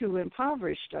not too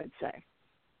impoverished, I'd say.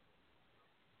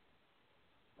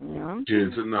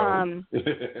 Good to know.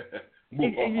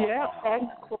 Yeah, that's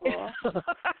cool.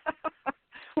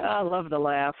 I love the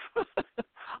laugh.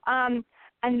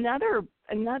 Another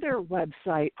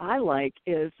website I like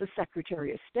is the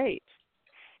Secretary of State.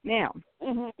 Now,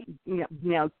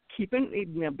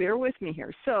 bear with me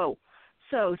here. So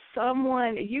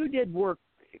someone, you did work,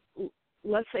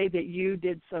 let's say that you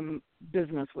did some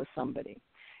business with somebody,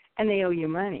 and they owe you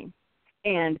money,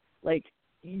 and like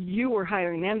you were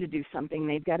hiring them to do something,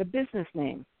 they've got a business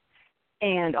name,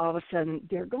 and all of a sudden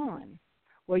they're gone.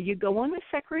 Well, you go on the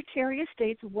Secretary of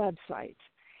State's website,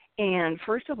 and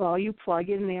first of all, you plug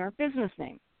in their business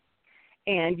name.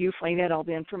 and you find out all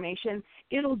the information.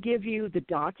 It'll give you the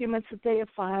documents that they have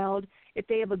filed, if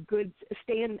they have a good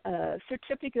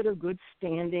certificate of good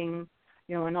standing,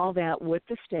 and all that with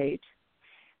the state.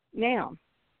 Now,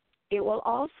 it will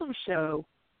also show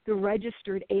the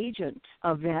registered agent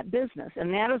of that business,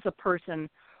 and that is a person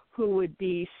who would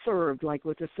be served, like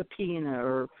with a subpoena,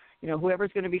 or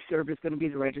whoever's going to be served is going to be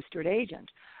the registered agent.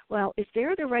 Well, if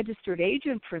they're the registered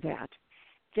agent for that,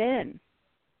 then,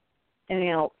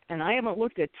 and I haven't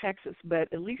looked at Texas,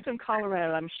 but at least in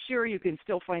Colorado, I'm sure you can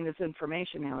still find this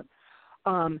information out.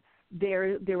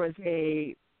 There's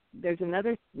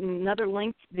another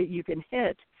link that you can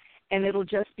hit, and it'll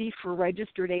just be for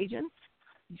registered agents.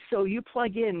 So you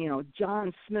plug in,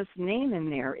 John Smith's name in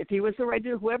there. If he was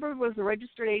whoever was the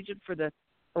registered agent for the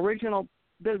original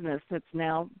business that's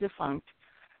now defunct,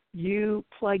 you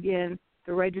plug in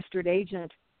the registered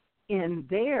agent in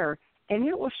there, and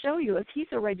it will show you if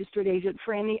he's a registered agent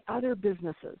for any other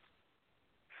businesses.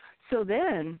 So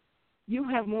then you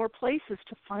have more places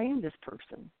to find this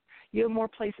person. You have more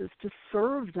places to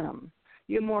serve them.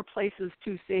 You have more places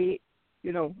to say,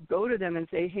 go to them and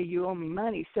say, hey, you owe me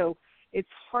money. So it's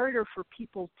harder for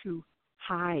people to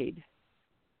hide.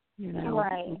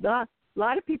 Right. A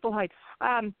lot of people hide.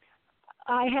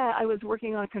 I was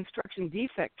working on a construction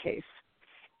defect case,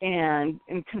 and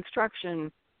in construction,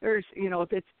 there's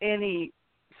if it's any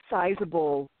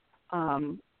sizable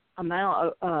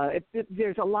amount,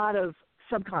 there's a lot of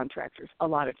subcontractors. A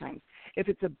lot of times, if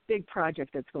it's a big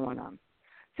project that's going on,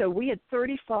 so we had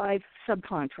 35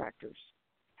 subcontractors,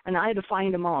 and I had to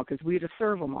find them all because we had to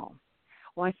serve them all.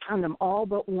 Well, I found them all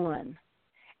but one,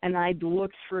 and I'd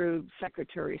looked through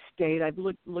Secretary of State. I'd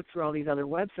looked through all these other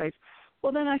websites.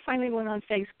 Well, then I finally went on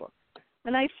Facebook,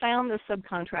 and I found the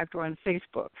subcontractor on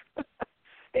Facebook.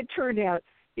 It turned out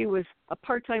he was a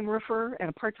part-time roofer and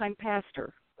a part-time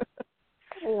pastor.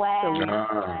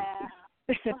 Wow.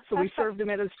 So we served him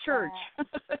at his church.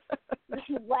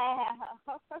 Wow.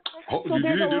 You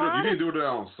didn't do that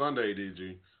on Sunday, did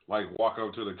you? Like walk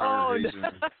up to the congregation?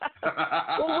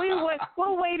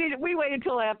 Well, we waited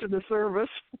till after the service.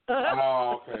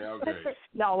 Oh, okay.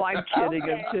 No, I'm kidding.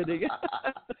 Okay. I'm kidding.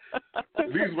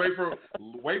 Please wait for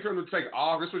him to take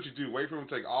off. That's what you do. Wait for him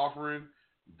to take offering.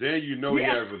 Then he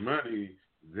has the money.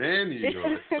 Then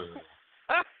you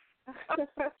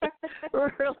go.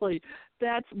 Really?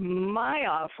 That's my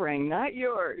offering, not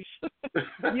yours.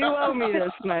 You owe me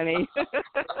this money.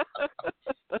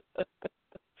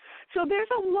 So there's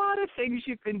a lot of things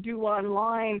you can do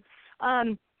online.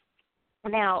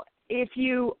 Now, if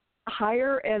you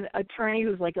hire an attorney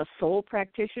who's like a sole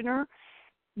practitioner,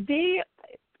 if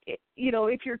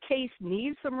your case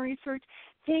needs some research,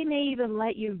 they may even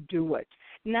let you do it.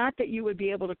 Not that you would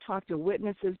be able to talk to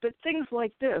witnesses, but things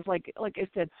like this, like I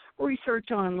said,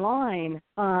 research online,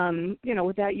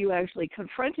 without you actually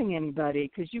confronting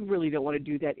anybody, because you really don't want to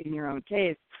do that in your own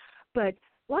case. But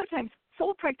a lot of times,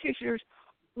 sole practitioners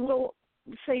will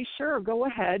say, sure, go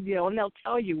ahead, and they'll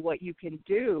tell you what you can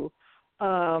do.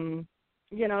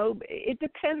 It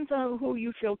depends on who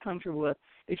you feel comfortable with.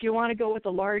 If you want to go with a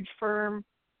large firm,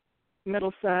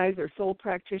 middle size, or sole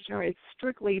practitioner, it's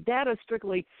strictly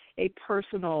a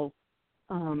personal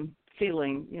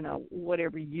feeling,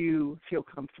 whatever you feel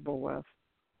comfortable with.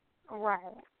 Right.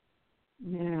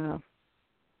 Yeah.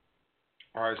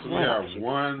 All right, so we have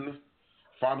one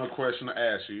final question to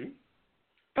ask you.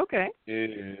 Okay.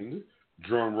 And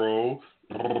drum roll.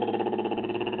 I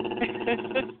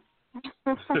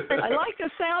like the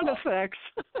sound effects.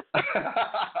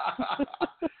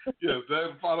 Yes,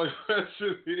 that final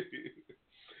question.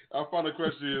 Our final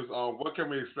question is: what can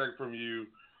we expect from you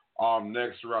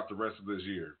next throughout the rest of this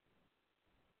year?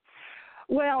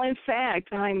 Well, in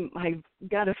fact, I've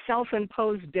got a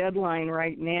self-imposed deadline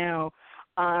right now.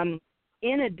 In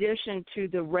addition to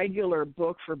the regular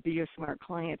book for Be a Smart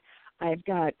Client, I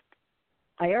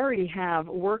already have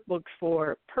workbooks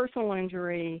for personal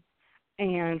injury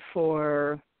and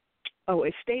for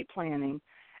estate planning.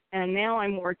 And now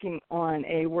I'm working on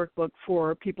a workbook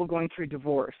for people going through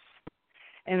divorce.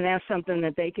 And that's something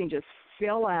that they can just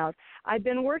fill out. I've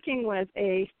been working with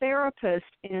a therapist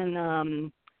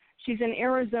she's in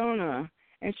Arizona,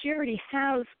 and she already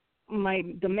has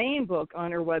the main book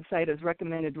on her website as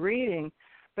recommended reading.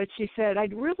 But she said,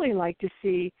 I'd really like to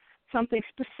see something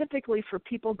specifically for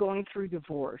people going through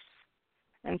divorce.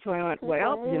 And so I went,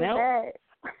 well,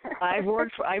 I've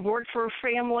worked for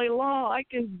family law. I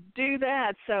can do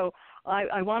that. So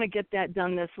I want to get that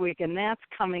done this week, and that's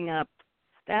coming up.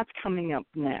 That's coming up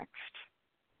next.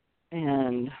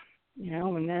 And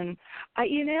and then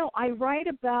I write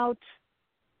about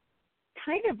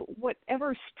kind of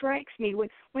whatever strikes me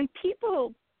when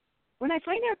people when I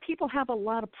find out people have a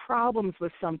lot of problems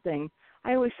with something,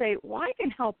 I always say, well, I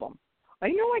can help them. I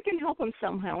know I can help them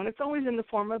somehow, and it's always in the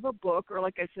form of a book, or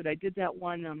like I said, I did that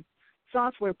one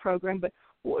software program. But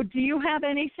do you have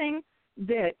anything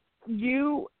that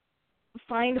you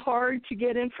find hard to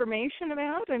get information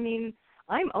about? I mean,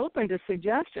 I'm open to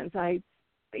suggestions. I'm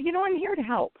here to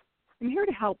help. I'm here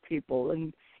to help people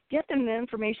and get them the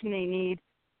information they need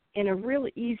in a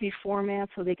really easy format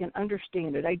so they can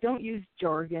understand it. I don't use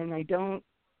jargon. I don't,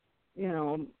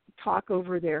 talk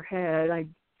over their head. I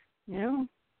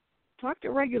talk to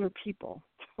regular people.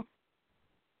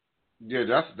 Yeah,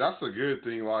 that's a good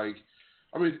thing. Like,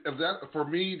 I mean, for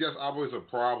me, that's always a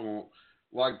problem.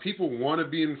 Like, people want to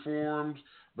be informed,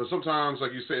 but sometimes,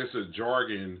 like you say, it's a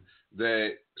jargon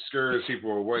that scares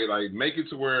people away. Like, make it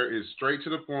to where it's straight to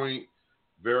the point,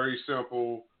 very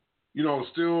simple,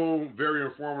 still very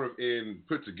informative and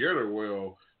put together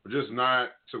well, but just not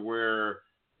to where,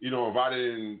 if I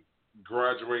didn't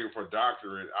graduate for a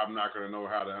doctorate, I'm not going to know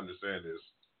how to understand this.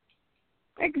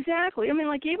 Exactly. I mean,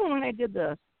 like, even when I did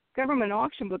the government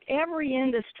auction book, every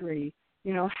industry,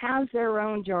 has their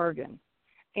own jargon.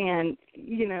 And,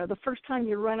 the first time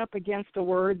you run up against a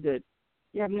word that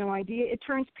you have no idea, it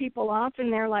turns people off,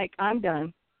 and they're like, I'm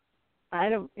done.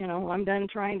 I'm done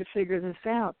trying to figure this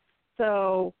out.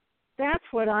 So that's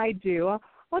what I do.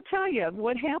 I'll tell you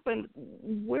what happened.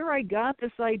 Where I got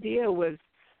this idea was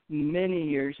many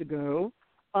years ago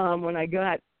when I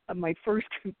got my first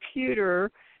computer,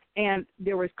 and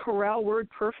there was Corel Word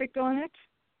Perfect on it.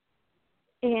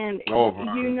 And,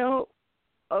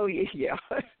 oh, yeah.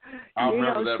 I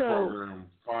remember that program,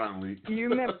 finally. You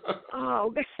remember?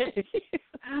 Oh, okay.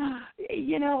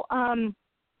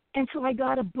 And so I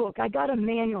got a book. I got a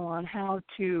manual on how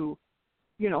to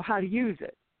use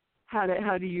it, how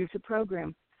to use the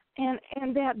program.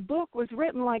 And that book was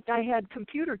written like I had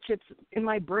computer chips in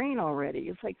my brain already.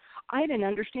 It's like I didn't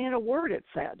understand a word it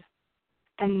said.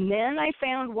 And then I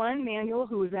found one manual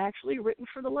who was actually written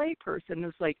for the layperson.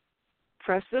 It's like,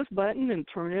 press this button and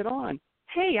turn it on.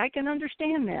 Hey, I can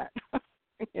understand that,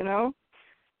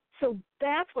 So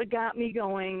that's what got me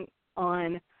going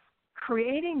on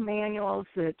creating manuals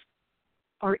that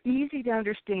are easy to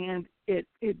understand. It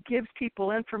gives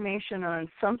people information on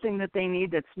something that they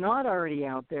need that's not already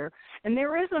out there. And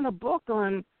there isn't a book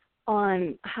on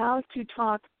how to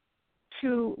talk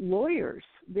to lawyers.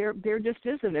 There just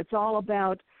isn't. It's all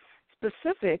about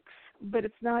specifics, but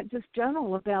it's not just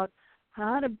general about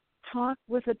how to talk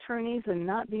with attorneys and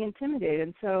not be intimidated.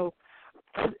 And so,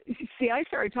 see, I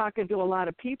started talking to a lot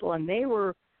of people, and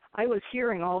I was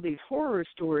hearing all these horror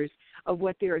stories of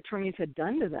what their attorneys had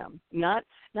done to them. Not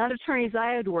attorneys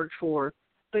I had worked for,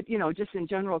 but, just in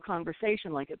general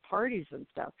conversation, like at parties and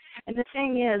stuff. And the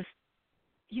thing is,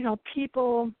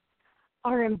 people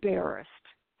are embarrassed.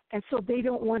 And so they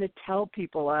don't want to tell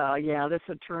people, oh, yeah, this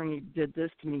attorney did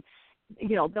this to me.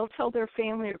 They'll tell their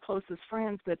family or closest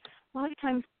friends, but a lot of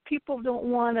times people don't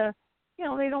want to,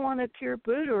 they don't want to appear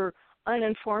good or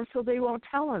uninformed, so they won't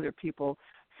tell other people.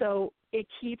 So it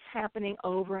keeps happening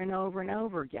over and over and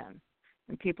over again,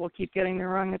 and people keep getting the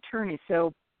wrong attorney.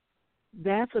 So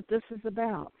that's what this is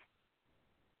about.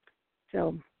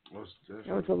 So that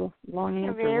was a long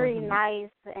answer. Very nice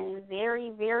and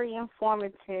very, very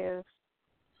informative.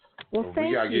 Well, thank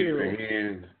we gotta you. Give you a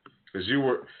hand because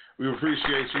we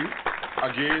appreciate you.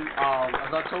 Again,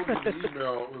 as I told you in the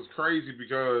email, it was crazy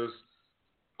because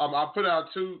I put out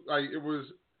it was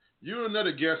you and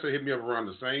another guest that hit me up around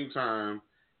the same time,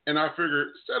 and I figured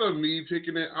instead of me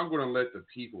picking it, I'm going to let the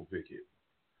people pick it.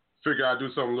 Figure I'd do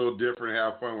something a little different,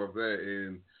 have fun with that,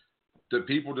 and the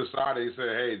people decided, they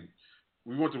said, hey,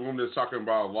 we want the woman that's talking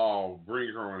about law,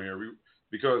 bring her on here,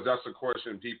 because that's a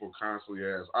question people constantly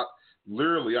ask. I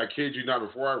kid you not,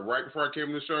 right before I came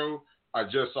to the show, I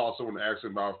just saw someone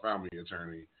asking about a family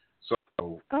attorney. So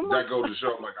that goes to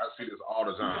show, like, I see this all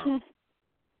the time.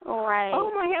 All right.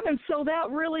 Oh, my heavens. So that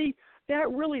really,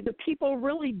 the people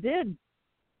really did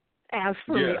ask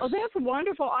for me. Oh, that's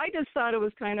wonderful. I just thought it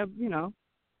was kind of,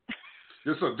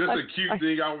 Just a cute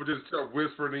thing I would just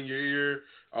whispering in your ear.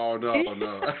 Oh, no.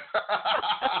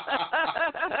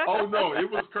 Oh, no.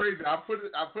 It was crazy. I put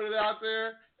it out there,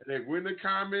 and they went in the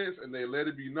comments, and they let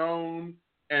it be known.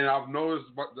 And I've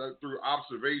noticed that through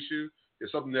observation,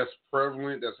 it's something that's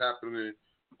prevalent, that's happening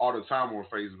all the time on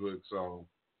Facebook. So,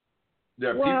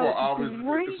 yeah, people are always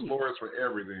explorers for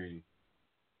everything.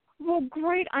 Well,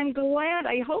 great. I'm glad.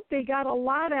 I hope they got a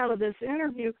lot out of this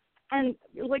interview. And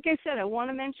like I said, I want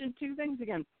to mention two things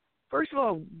again. First of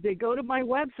all, they go to my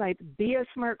website,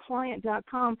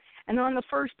 beasmartclient.com, and on the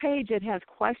first page it has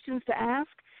questions to ask,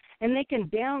 and they can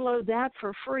download that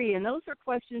for free. And those are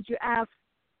questions you ask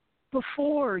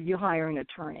before you hire an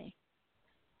attorney.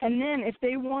 And then if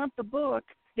they want the book,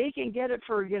 they can get it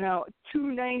for,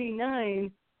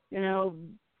 $2.99,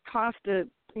 cost it,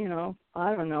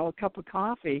 I don't know, a cup of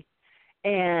coffee,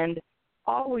 and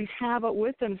always have it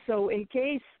with them. So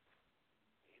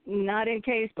not in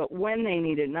case, but when they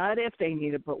need it, not if they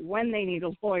need it, but when they need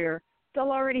a lawyer,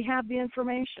 they'll already have the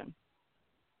information.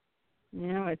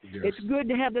 It's good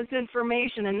to have this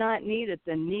information and not need it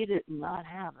than need it and not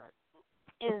have it.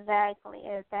 Exactly.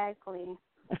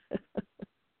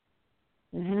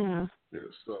 Yeah.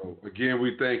 So again,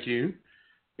 we thank you,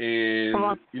 and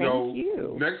thank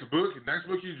you. Next book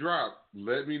you drop,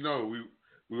 let me know.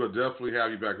 We will definitely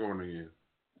have you back on again.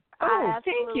 Oh,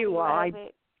 thank you. Love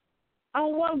it. Oh,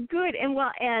 well, good, and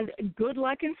good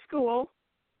luck in school.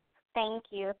 Thank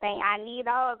you. I need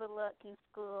all the luck in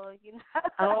school.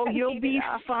 Oh, you'll be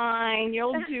fine.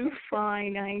 You'll do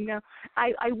fine. I know.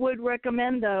 I would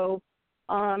recommend though,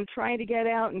 trying to get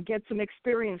out and get some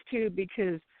experience too,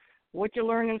 because what you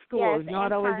learn in school is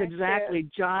not always exactly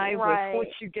jive with what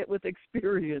you get with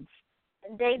experience.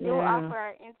 They do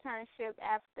offer internship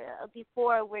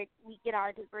before we get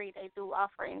our degree. They do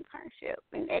offer internship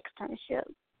and externship.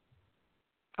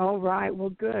 All right. Well,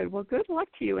 good. Well, good luck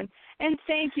to you, and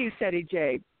thank you, Ceddy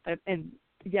J. And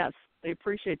yes, I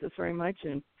appreciate this very much.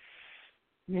 And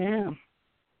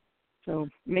so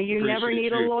may you never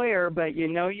need a lawyer, but you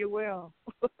will.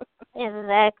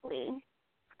 Exactly.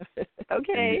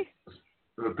 Okay.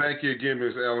 Well, thank you again,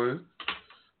 Miss Ellen.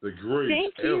 The great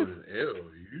thank Ellen you. L.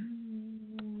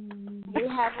 You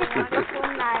have a wonderful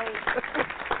night.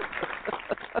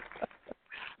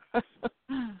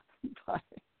 Bye.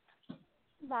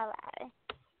 Bye-bye.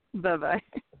 Bye-bye.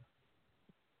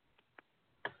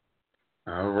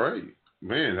 All right.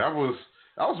 Man, that was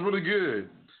really good.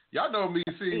 Y'all know me,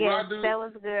 see what I do? That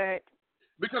was good.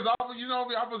 Because that's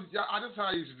how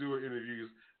I used to do in interviews.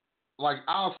 Like,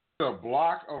 I'll set a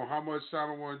block on how much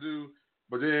time I want to do,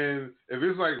 but then if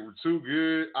it's like too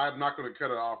good, I'm not going to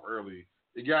cut it off early.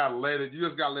 You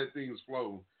just gotta let things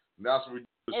flow. And that's what we do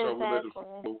the show. We let it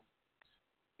flow.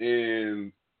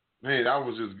 And man, that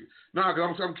was just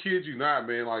because I'm kidding you not,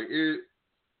 man. Like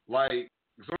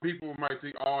some people might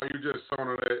think, oh, you're just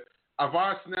telling her that. If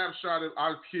I snapshot it,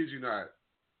 I kid you not.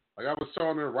 Like I was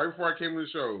telling her right before I came to the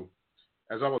show,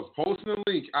 as I was posting the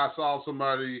link, I saw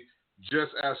somebody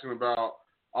just asking about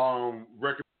how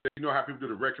people do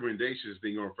the recommendations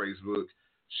thing on Facebook.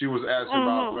 She was asking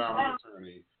about an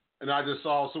attorney. And I just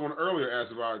saw someone earlier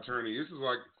ask about attorney. This is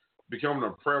like becoming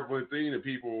a prevalent thing that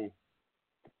people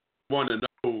want to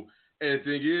know. And the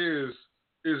thing is,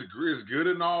 it's good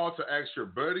and all to ask your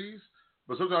buddies,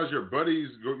 but sometimes your buddies,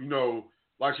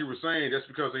 like you were saying, that's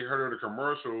because they heard of the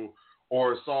commercial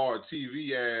or saw a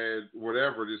TV ad,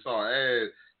 whatever, they saw an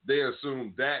ad, they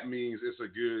assume that means it's a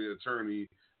good attorney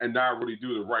and not really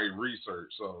do the right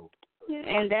research. So.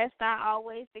 And that's not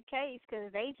always the case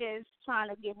because they just trying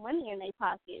to get money in their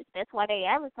pockets. That's why they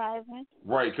advertising.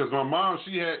 Right, because my mom,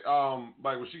 she had,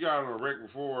 when she got on the rec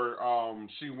before,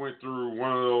 she went through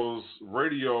one of those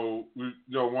radio,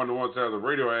 one of the ones that have the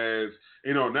radio ads.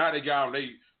 Now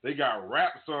they got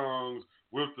rap songs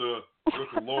with the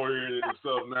lawyer in it and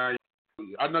stuff. Now,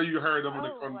 I know you heard them on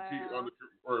the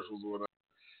commercials or whatnot.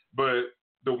 But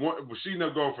the one, she ended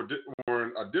up going for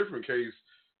a different case.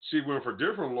 She went for a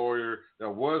different lawyer that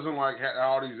wasn't like had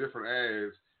all these different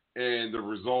ads, and the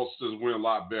results just went a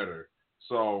lot better.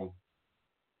 So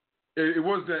it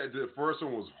was that the first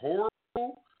one was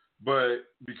horrible, but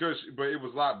it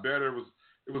was a lot better.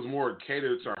 It was more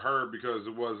catered to her because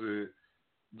it wasn't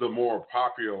the more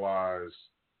popularized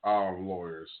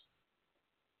lawyers.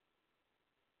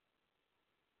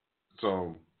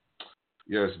 So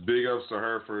yes, big ups to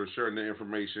her for sharing the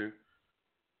information.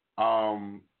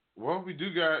 Well, we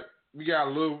got a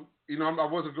little, I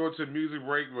wasn't going to the music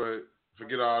break, but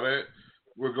forget all that.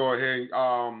 We'll go ahead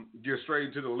and get straight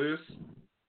into the list.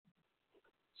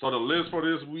 So the list for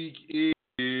this week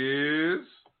is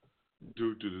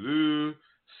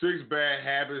 6 bad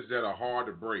habits that are hard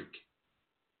to break.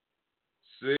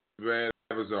 6 bad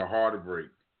habits that are hard to break.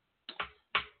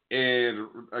 And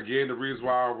again, the reason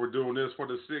why we're doing this for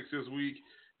the 6 this week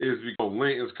is because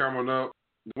Lent is coming up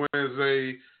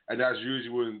Wednesday. And that's usually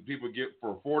when people get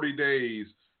for 40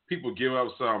 days, people give up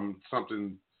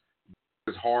something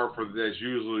that's hard for that's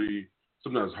usually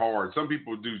something that's hard. Some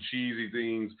people do cheesy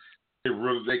things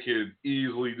they could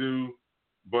easily do,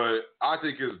 but I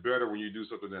think it's better when you do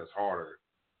something that's harder.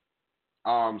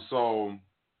 So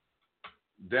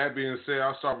that being said,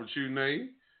 I'll start with you,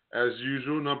 Nayy. As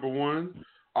usual, number 1.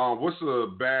 What's a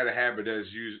bad habit that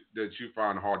you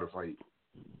find hard to fight?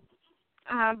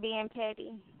 Being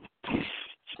petty.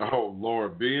 Oh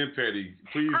Lord, being petty.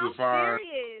 Please I'm define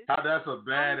serious. how that's a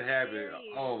bad I'm habit.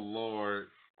 serious. Oh Lord.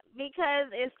 Because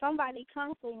if somebody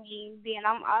comes for me, then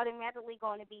I'm automatically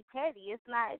going to be petty. It's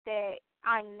not that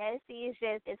I'm messy. It's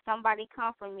just if somebody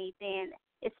comes for me, then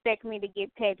expect me to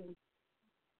get petty.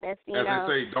 That's As know.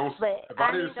 they say, don't. But If I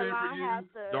I didn't need to send for learn you, how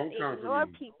to don't come ignore for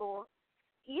me. people.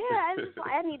 Yeah,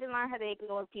 I need to learn how to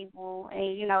ignore people,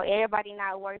 and everybody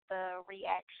not worth the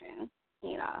reaction.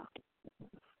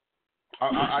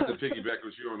 I have to piggyback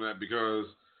with you on that because,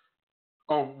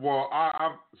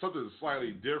 I'm something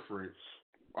slightly different.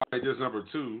 I think this number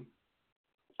two.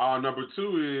 Number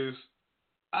two is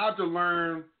I have to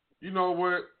learn. You know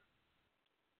what?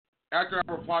 After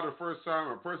I reply the first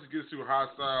time, a person gets too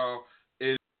hostile,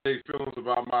 and they feelings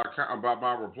about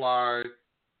my reply,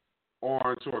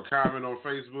 or to a comment on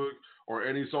Facebook or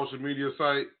any social media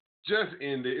site. Just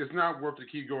end it. It's not worth to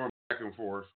keep going back and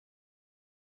forth.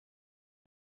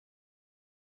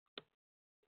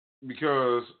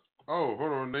 Because, hold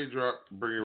on, Nayy dropped.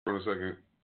 Bring it in a second.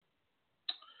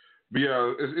 But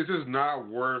yeah, it's just not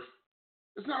worth.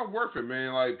 It's not worth it,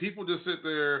 man. Like people just sit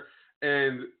there,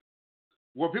 and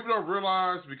what people don't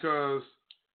realize because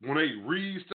when they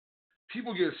read stuff,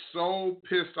 people get so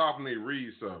pissed off when they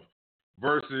read stuff.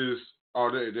 Versus,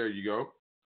 there you go.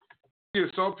 They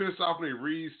get so pissed off when they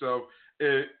read stuff,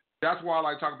 and that's why I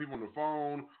like talking to people on the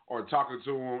phone or talking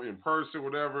to them in person,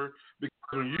 whatever.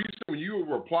 Because when you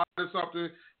reply to something,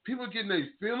 people getting their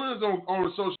feelings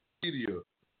on social media.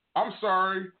 I'm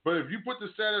sorry, but if you put the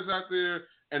status out there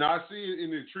and I see it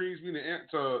and it intrigues me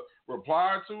to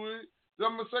reply to it, then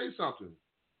I'm going to say something.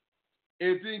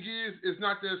 And the thing is, it's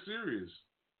not that serious.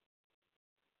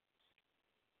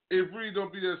 It really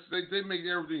don't be that. They make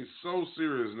everything so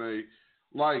serious, Nayy.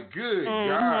 Like, good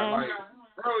God. Like,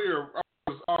 earlier, I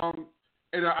was,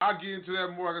 and I'll get into that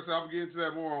more. Like I said, I'll get into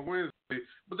that more on Wednesday.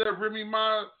 But that Remy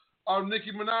Ma,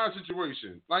 Nicki Minaj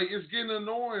situation. Like, it's getting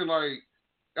annoying. Like,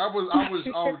 I was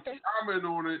commenting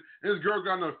on it. And this girl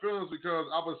got no feelings because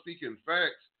I was speaking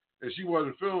facts and she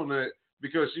wasn't feeling that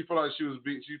because she felt like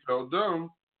she felt dumb,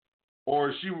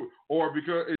 or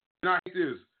because it's not like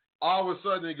this. All of a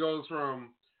sudden it goes from,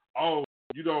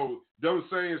 them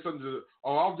saying something to,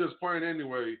 I'm just playing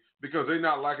anyway because they're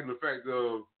not liking the fact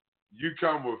of you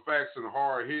come with facts and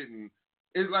hard hitting.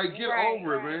 It's like, get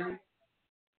over it, man.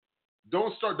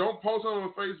 Don't post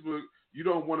on Facebook you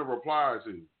don't want to reply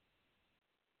to.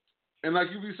 And like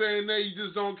you be saying there, you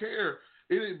just don't care.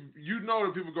 You know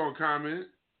that people gonna comment.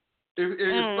 Especially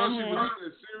when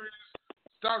it's serious,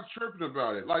 stop tripping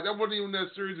about it. Like that wasn't even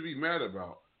that serious to be mad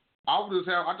about. I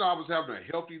thought I was having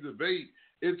a healthy debate.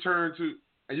 It turned to,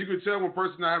 and you can tell when a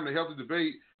person's not having a healthy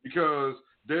debate because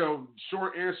they'll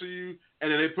short answer you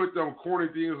and then they put them corny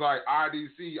things like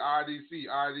IDC.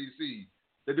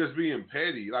 They're just being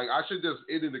petty. Like I should just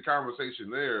end the conversation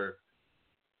there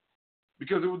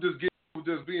because it would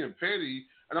just being petty.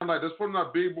 And I'm like, let's put in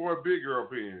our big boy, big girl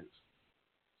pants.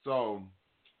 So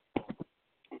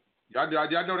y'all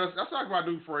know that's like my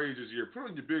new phrase this year. Put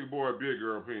on your big boy, big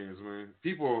girl pants, man.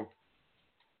 People,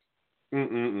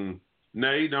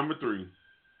 Nayy, number 3.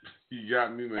 You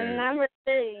got me, man. Number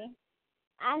 3,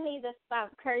 I need to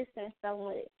stop cursing so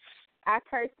much. I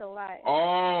curse a lot.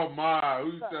 Oh my,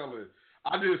 who's telling?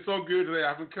 I did so good today. I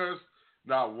haven't cursed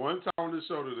not one time on the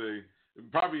show today.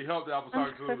 It probably helped that I was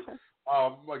talking to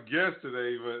my guest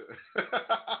today, but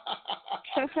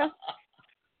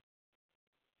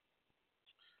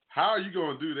how are you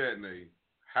going to do that, Nayy?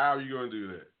 How are you going to do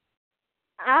that?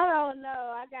 I don't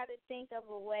know. I got to think of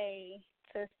a way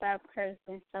to stop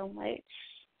cursing so much.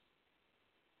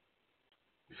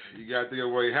 You got to think of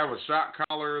a way. Have a shock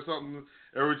collar or something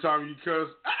every time you cuss.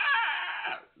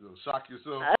 You'll shock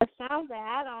yourself. Something.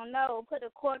 I don't know. Put a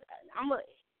quarter. I'm gonna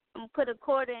put a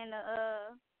quarter in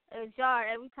a jar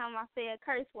every time I say a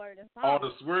curse word or something. Oh,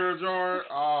 the swear jar?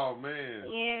 Oh man.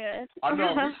 Yeah. I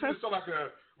know.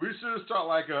 We should start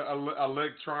like a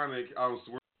electronic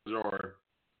swear jar.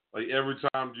 Like every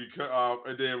time you cut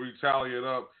and then we tally it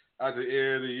up at the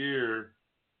end of the year.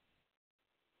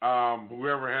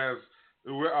 Whoever has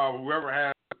the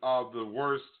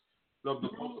worst, the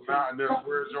most amount in their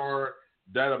swear jar,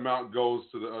 that amount goes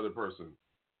to the other person.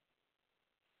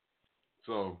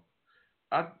 So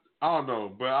I don't know,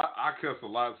 but I cuss a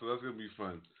lot, so that's gonna be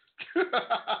fun.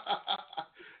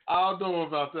 I don't know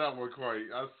about that one quite.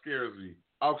 That scares me.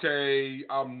 Okay,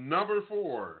 number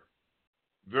 4,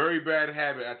 very bad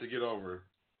habit I have to get over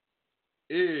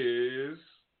is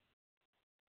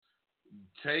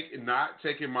not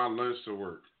taking my lunch to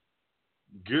work.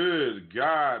 Good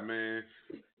God, man.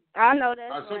 I know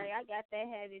that's right. I got that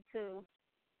habit too.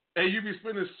 And you be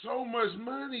spending so much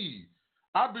money.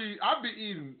 I be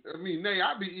eating. I mean, Nayy,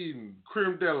 I be eating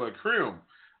creme de la creme.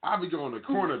 I be going to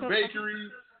corner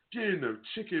bakery, getting a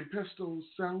chicken pesto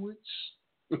sandwich.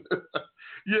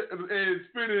 Yeah, and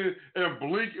spending and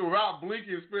blinking without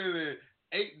blinking, spending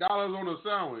 $8 on a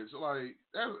sandwich. Like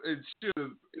that's and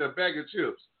chips, a bag of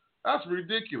chips. That's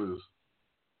ridiculous.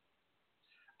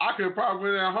 I could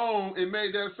probably went at home and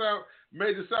made the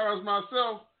sandwich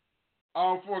myself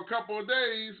for a couple of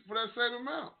days for that same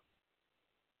amount.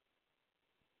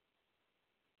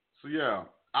 So yeah,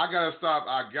 I gotta stop.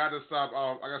 I gotta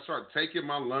start taking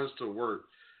my lunch to work.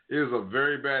 It is a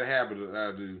very bad habit that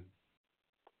I do.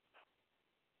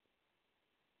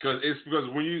 Because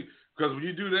when you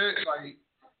do that, like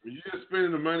when you just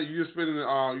spending the money, you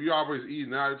always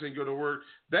eating out every time you go to work.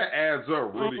 That adds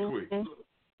up really quick.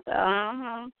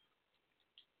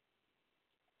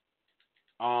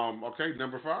 Okay,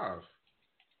 number 5.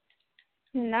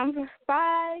 Number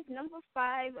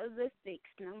five of the 6.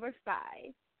 Number 5.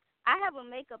 I have a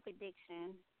makeup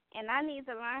addiction, and I need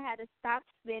to learn how to stop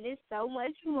spending so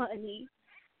much money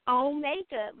on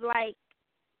makeup. Like,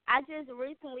 I just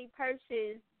recently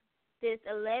purchased this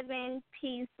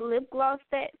 11-piece lip gloss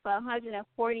set for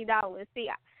 $140. See,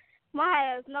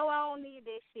 my ass, no, I don't need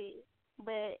this shit.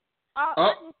 But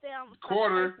I just say I'm a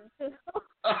quarter.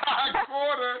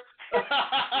 Quarter.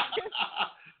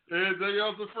 And they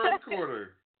else the first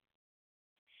quarter.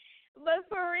 But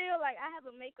for real, like, I have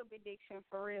a makeup addiction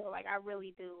for real. Like, I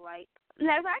really do. Like,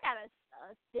 I got a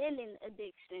spending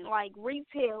addiction, like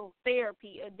retail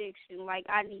therapy addiction. Like,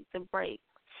 I need to break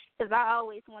because I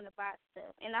always want to buy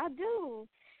stuff, and I do.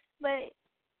 But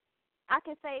I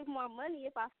can save more money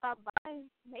if I stop buying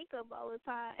makeup all the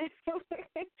time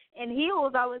and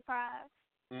heels all the time.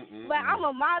 But I'm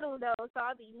a model though, so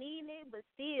I'll be needing it. But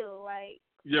still, like.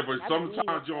 Yeah, but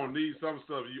sometimes you don't need some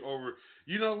stuff.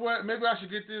 You know what? Maybe I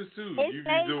should get this too. It You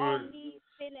be doing.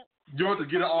 You have to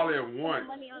get it all at once.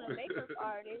 Money on a makeup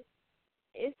artist.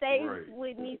 It saves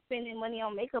with me spending money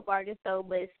on makeup artists though,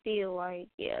 but still, like,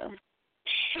 yeah.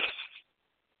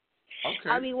 Okay.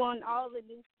 I be wanting all the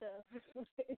new stuff.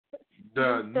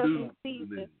 The new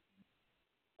season.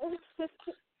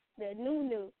 The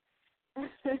new.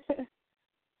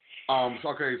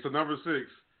 Okay, so number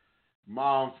 6.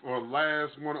 Mom, for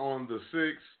last one on the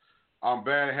 6,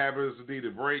 bad habits need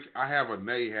a break. I have a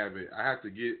Nayy habit. I have to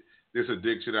get this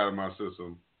addiction out of my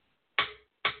system.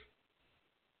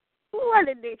 What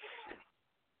addiction?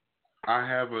 I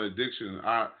have an addiction.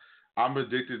 I'm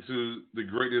addicted to the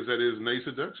greatness that is Nayy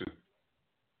Seduction.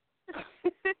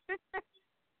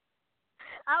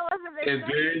 I wasn't expecting. And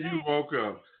then you woke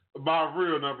up. My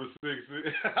real number 6.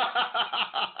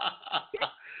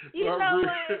 You know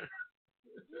what?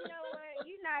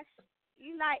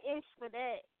 You're not ish for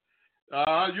that.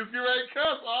 You get ready to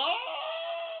cuss.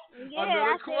 Yeah,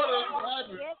 another quarter.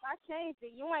 Yep, I changed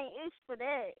it. You ain't ish for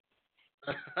that.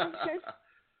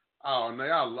 Oh,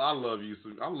 Nayy, I love you.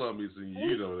 I love me some.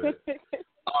 You know that.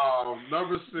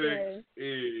 Number 6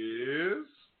 is.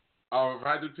 If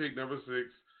I had to pick number 6,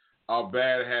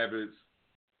 bad habits.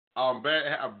 A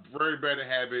very bad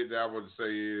habit that I would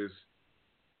say is,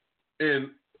 and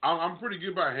I'm pretty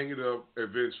good about hanging it up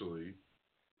eventually.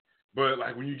 But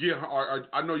like when you get,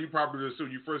 I know you probably do too.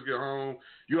 When you first get home,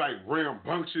 you like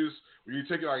rambunctious. When you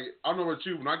take it, like I don't know about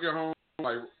you. When I get home,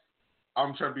 like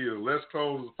I'm trying to be as less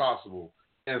clothes as possible,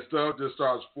 and stuff just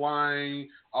starts flying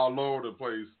all over the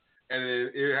place.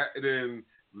 And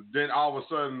then all of a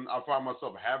sudden, I find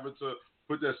myself having to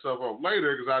put that stuff up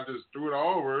later because I just threw it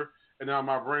all over, and now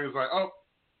my brain's like, oh,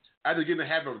 I had to get in the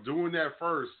habit of doing that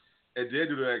first, and then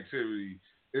do the activity,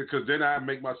 because then I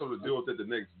make myself to deal with it the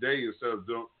next day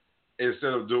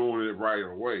instead of doing it right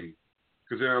away.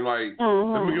 Because then I'm like,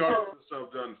 let me get all this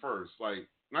stuff done first. Like,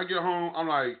 when I get home, I'm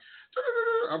like,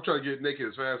 I'm trying to get naked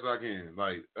as fast as I can.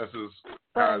 Like, that's just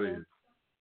how it is.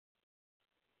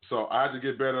 So I have to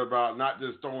get better about not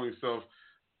just throwing stuff,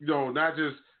 not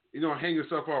just, hanging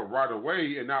stuff up right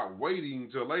away and not waiting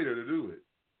till later to do it.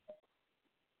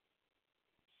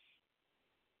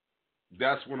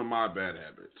 That's one of my bad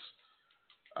habits,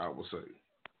 I will say.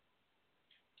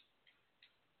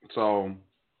 So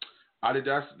I did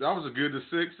that. That was a good to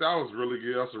 6. That was really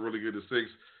good. That's a really good to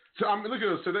 6. So look at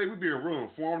us today. We're being real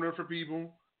informative for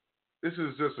people. This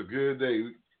is just a good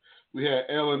day. We had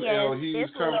L Hughes come through.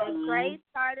 This was a great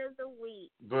start of the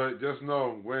week. But just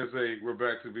know, Wednesday we're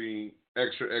back to being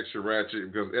extra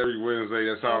ratchet, because every Wednesday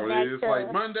that's how it is.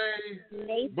 Like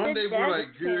Monday we're like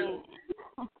good.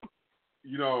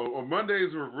 On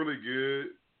Mondays we're really good.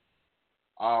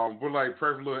 We're like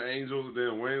perfect little angels, and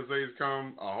then Wednesdays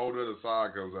come, a whole other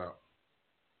side comes out.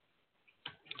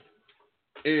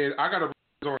 And I got to bring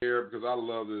this on here because I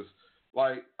love this.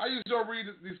 Like, I usually don't read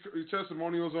these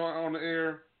testimonials on the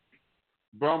air,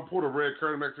 but I'm putting a red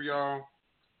curtain back for y'all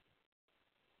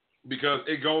because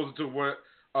it goes into what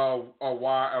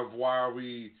why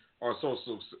we are so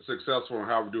successful and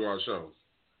how we do our shows.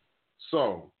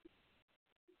 So,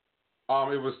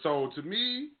 it was told to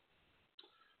me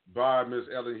by Miss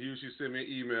Ellen Hughes. She sent me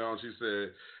an email and she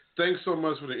said, "Thanks so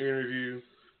much for the interview.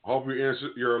 I hope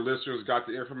your listeners got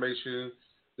the information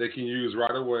they can use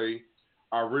right away.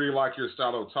 I really like your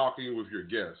style of talking with your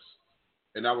guests,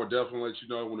 and I will definitely let you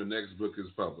know when the next book is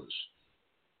published.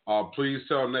 Please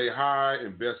tell Nayy hi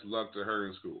and best of luck to her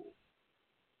in school."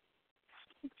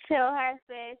 Tell her,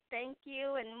 says thank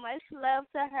you and much love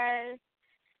to her.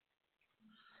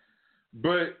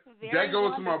 But Very that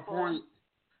goes wonderful. to my point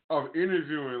of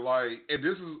interviewing. Like, and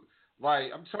this is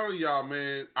like, I'm telling y'all,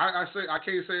 man. I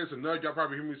can't say it's enough. Y'all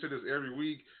probably hear me say this every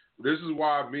week. This is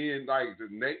why me and like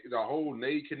the whole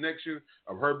Nayy connection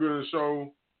of her being on the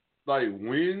show like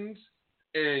wins,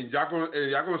 and y'all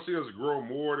gonna see us grow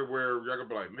more to where y'all gonna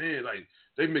be like, man, like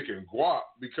they making guap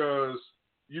because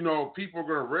people are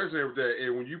gonna resonate with that,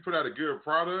 and when you put out a good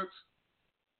product,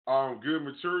 good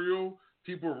material,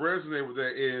 people resonate with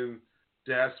that, and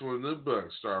that's when the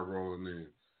bucks start rolling in.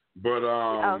 But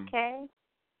okay,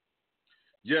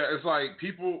 yeah, it's like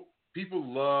people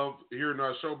love hearing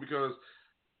our show because.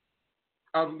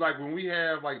 Like when we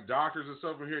have like doctors and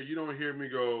stuff in here, you don't hear me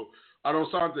go. I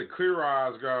don't sound like the clear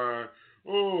eyes guy.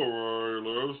 All right,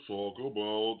 let's talk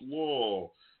about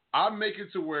law. I make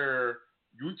it to where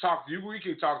we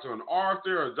can talk to an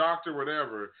author, a doctor,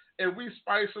 whatever, and we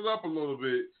spice it up a little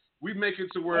bit. We make it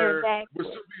to where we're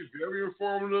still being very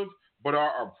informative, but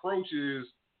our approach is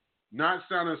not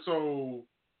sounding so,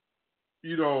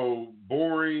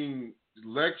 boring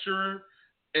lecture.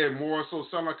 And more so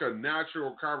sound like a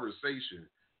natural conversation.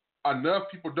 Enough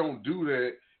people don't do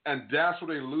that, and that's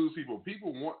where they lose people.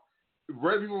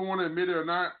 Whether people want to admit it or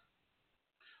not,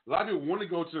 a lot of people want to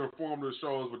go to informative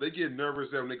shows, but they get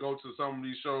nervous that when they go to some of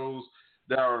these shows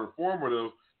that are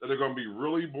informative, that they're going to be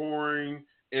really boring,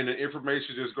 and the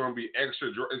information is going to be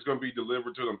it's going to be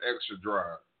delivered to them extra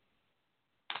dry.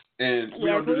 And we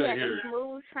don't do that here. A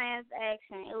smooth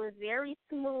transaction. It was very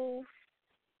smooth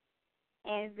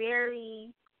and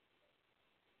very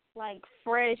like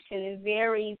fresh and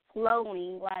very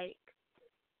flowing. Like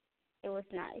it was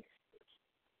nice.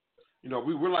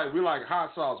 We're like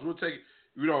hot sauce. We'll take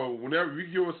whenever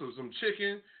you give us some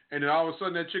chicken, and then all of a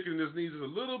sudden that chicken just needs a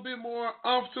little bit more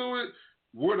umph to it.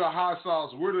 We're the hot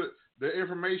sauce. The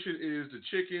information is the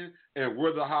chicken, and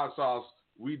we're the hot sauce.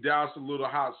 We douse a little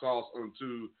hot sauce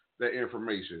onto that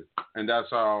information, and that's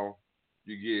how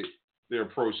you get the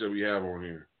approach that we have on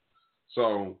here.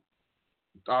 So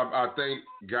I thank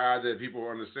God that people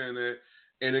understand that,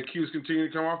 and the cues continue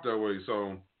to come off that way.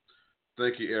 So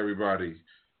thank you, everybody.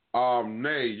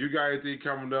 Nayy, you got anything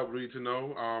coming up we need to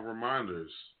know?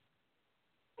 Reminders.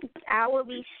 I will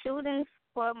be shooting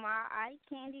for my eye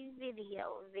candy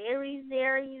video very,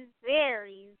 very,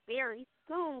 very, very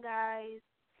soon, guys.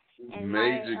 And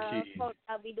Major key.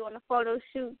 I'll be doing a photo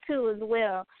shoot too as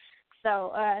well.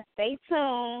 So stay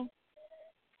tuned.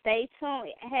 Stay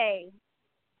tuned. Hey.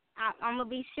 I'm going to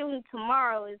be shooting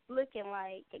tomorrow. It's looking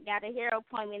like I got a hair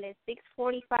appointment at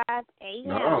 6:45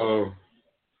 a.m. Oh.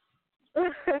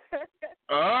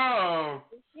 Oh.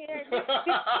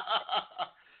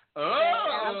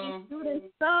 I'll be shooting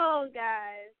soon,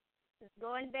 guys. It's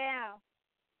going down.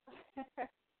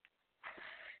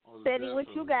 Ceddy,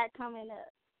 what you got coming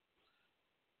up?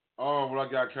 Oh, what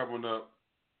I got coming up?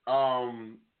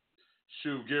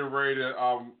 Getting ready to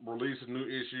release a new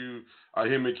issue of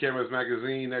Him and Canvas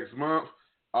magazine next month.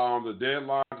 The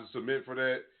deadline to submit for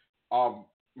that,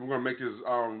 we're going to make this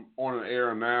on the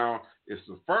air now. It's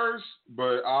the 1st,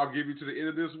 but I'll give you to the end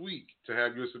of this week to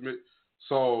have you submit.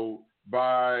 So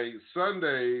by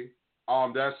Sunday,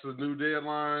 that's the new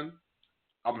deadline.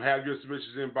 I'm going to have your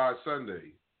submissions in by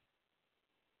Sunday.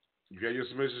 If you have your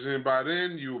submissions in by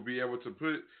then, you will be able to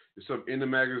put yourself in the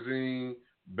magazine.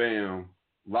 Bam.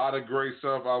 A lot of great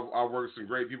stuff. I worked with some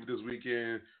great people this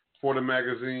weekend for the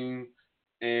magazine,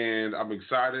 and I'm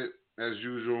excited as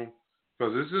usual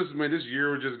because this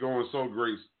year is just going so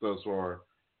great thus far.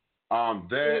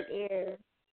 It is.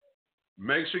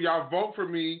 Make sure y'all vote for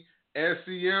me.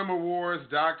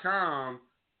 SCMawards.com.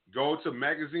 Go to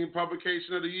Magazine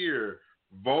Publication of the Year.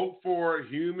 Vote for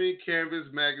Human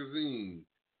Canvas Magazine.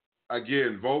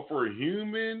 Again, vote for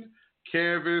Human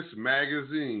Canvas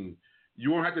Magazine.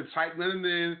 You won't have to type nothing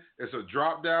in. It's a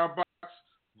drop-down box.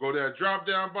 Go to that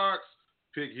drop-down box.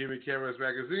 Pick Human Canvas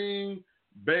Magazine.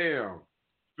 Bam.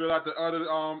 Fill out the other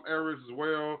areas as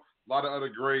well. A lot of other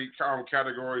great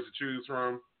categories to choose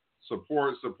from.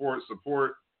 Support.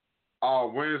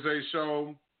 Wednesday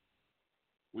show,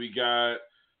 we got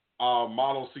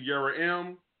model Sierra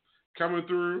M coming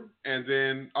through, and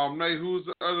then Nayy, who's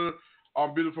the other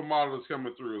beautiful model that's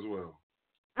coming through as well?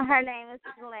 Her name is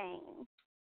Elaine.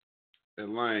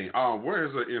 Where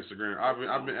is her Instagram?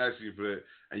 I've been asking you for that,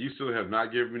 and you still have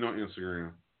not given me no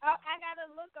Instagram. Oh, I gotta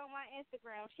look on my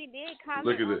Instagram. She did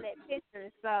comment on that picture,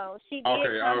 so she did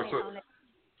comment on it.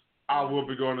 I will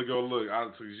be going to go look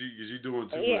because you're doing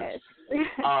too much.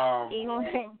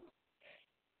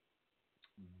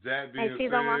 That being and she's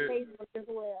said, on my Facebook as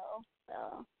well.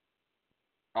 So.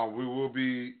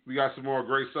 We got some more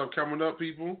great stuff coming up,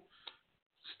 people.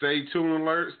 Stay tuned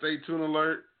alert.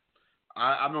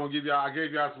 I'm gonna give y'all. I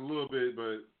gave y'all a little bit,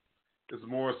 but there's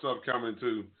more stuff coming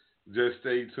too. Just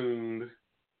stay tuned.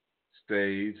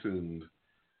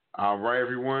 All right,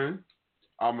 everyone.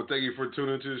 I'm gonna thank you for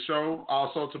tuning into the show.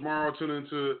 Also, tomorrow, tune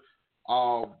into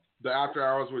the After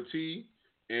Hours with T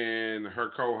and her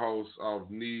co-host of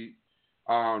Nayy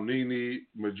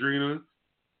Madrina.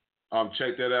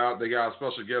 Check that out. They got a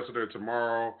special guest there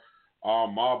tomorrow.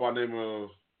 Mom by the name of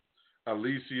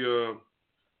Alicia.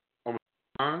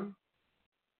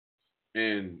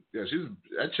 And yeah,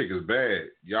 that chick is bad.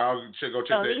 Y'all go check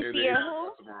Alicia that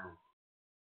out tomorrow.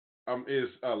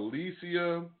 It's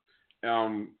Alicia.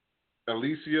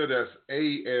 Alicia, that's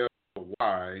ALYSIA.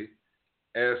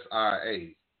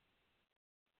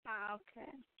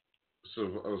 Okay.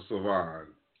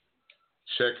 Savon.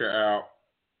 Check her out.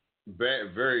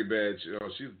 Bad, very bad.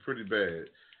 She's pretty bad.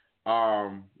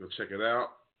 Go check it out.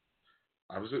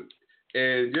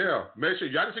 And yeah, make sure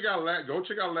y'all check out. Go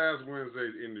check out last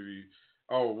Wednesday's interview.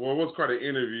 Oh, well, it was quite an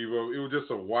interview, but it was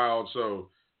just a wild show.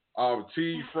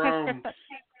 T from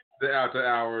the After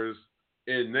Hours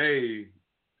and Nayy.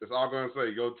 That's all I'm gonna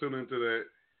say. Go tune into that.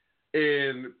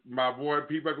 And my boy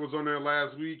P-Buck was on there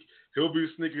last week. He'll be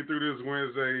sneaking through this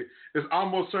Wednesday. It's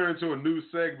almost turned into a new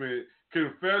segment.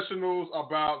 Confessionals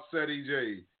about Ceddy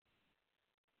J.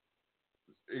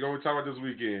 You're going to talk about this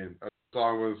weekend. That's all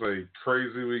I'm going to say.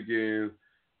 Crazy weekend.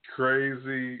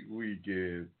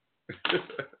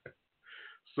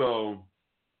 So,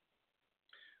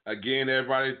 again,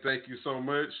 everybody, thank you so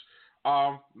much.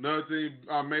 Another thing,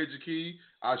 Major Key,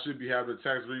 I should be having a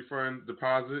tax refund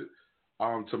deposit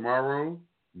tomorrow.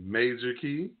 Major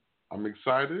Key. I'm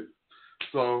excited.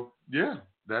 So, yeah,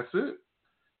 that's it.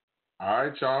 All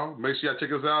right, y'all. Make sure y'all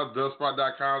check us out,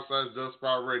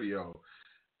 dustspot.com/dustsportradio.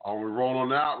 We're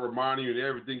rolling out, reminding you that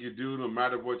everything you do, no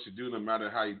matter what you do, no matter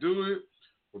how you do it,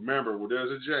 remember, where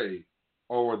there's a J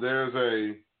or where there's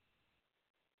a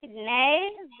Nayy,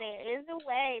 there is a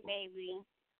way, baby.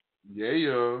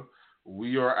 Yeah.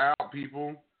 We are out,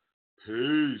 people.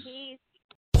 Peace.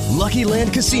 Lucky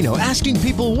Land Casino, asking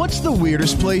people, what's the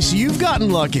weirdest place you've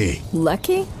gotten lucky?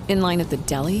 Lucky? In line at the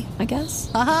deli, I guess?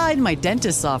 Aha, in my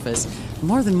dentist's office.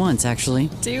 More than once, actually.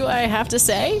 Do I have to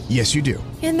say? Yes, you do.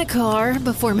 In the car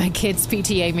before my kids'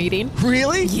 PTA meeting.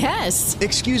 Really? Yes.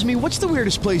 Excuse me, what's the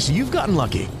weirdest place you've gotten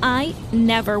lucky? I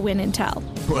never win and tell.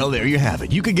 Well, there you have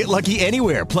it. You can get lucky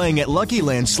anywhere, playing at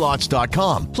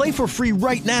LuckyLandSlots.com. Play for free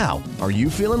right now. Are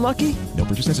you feeling lucky? No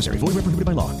purchase necessary. Void where prohibited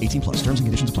by law. 18+. Terms and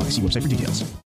conditions apply. See website for details.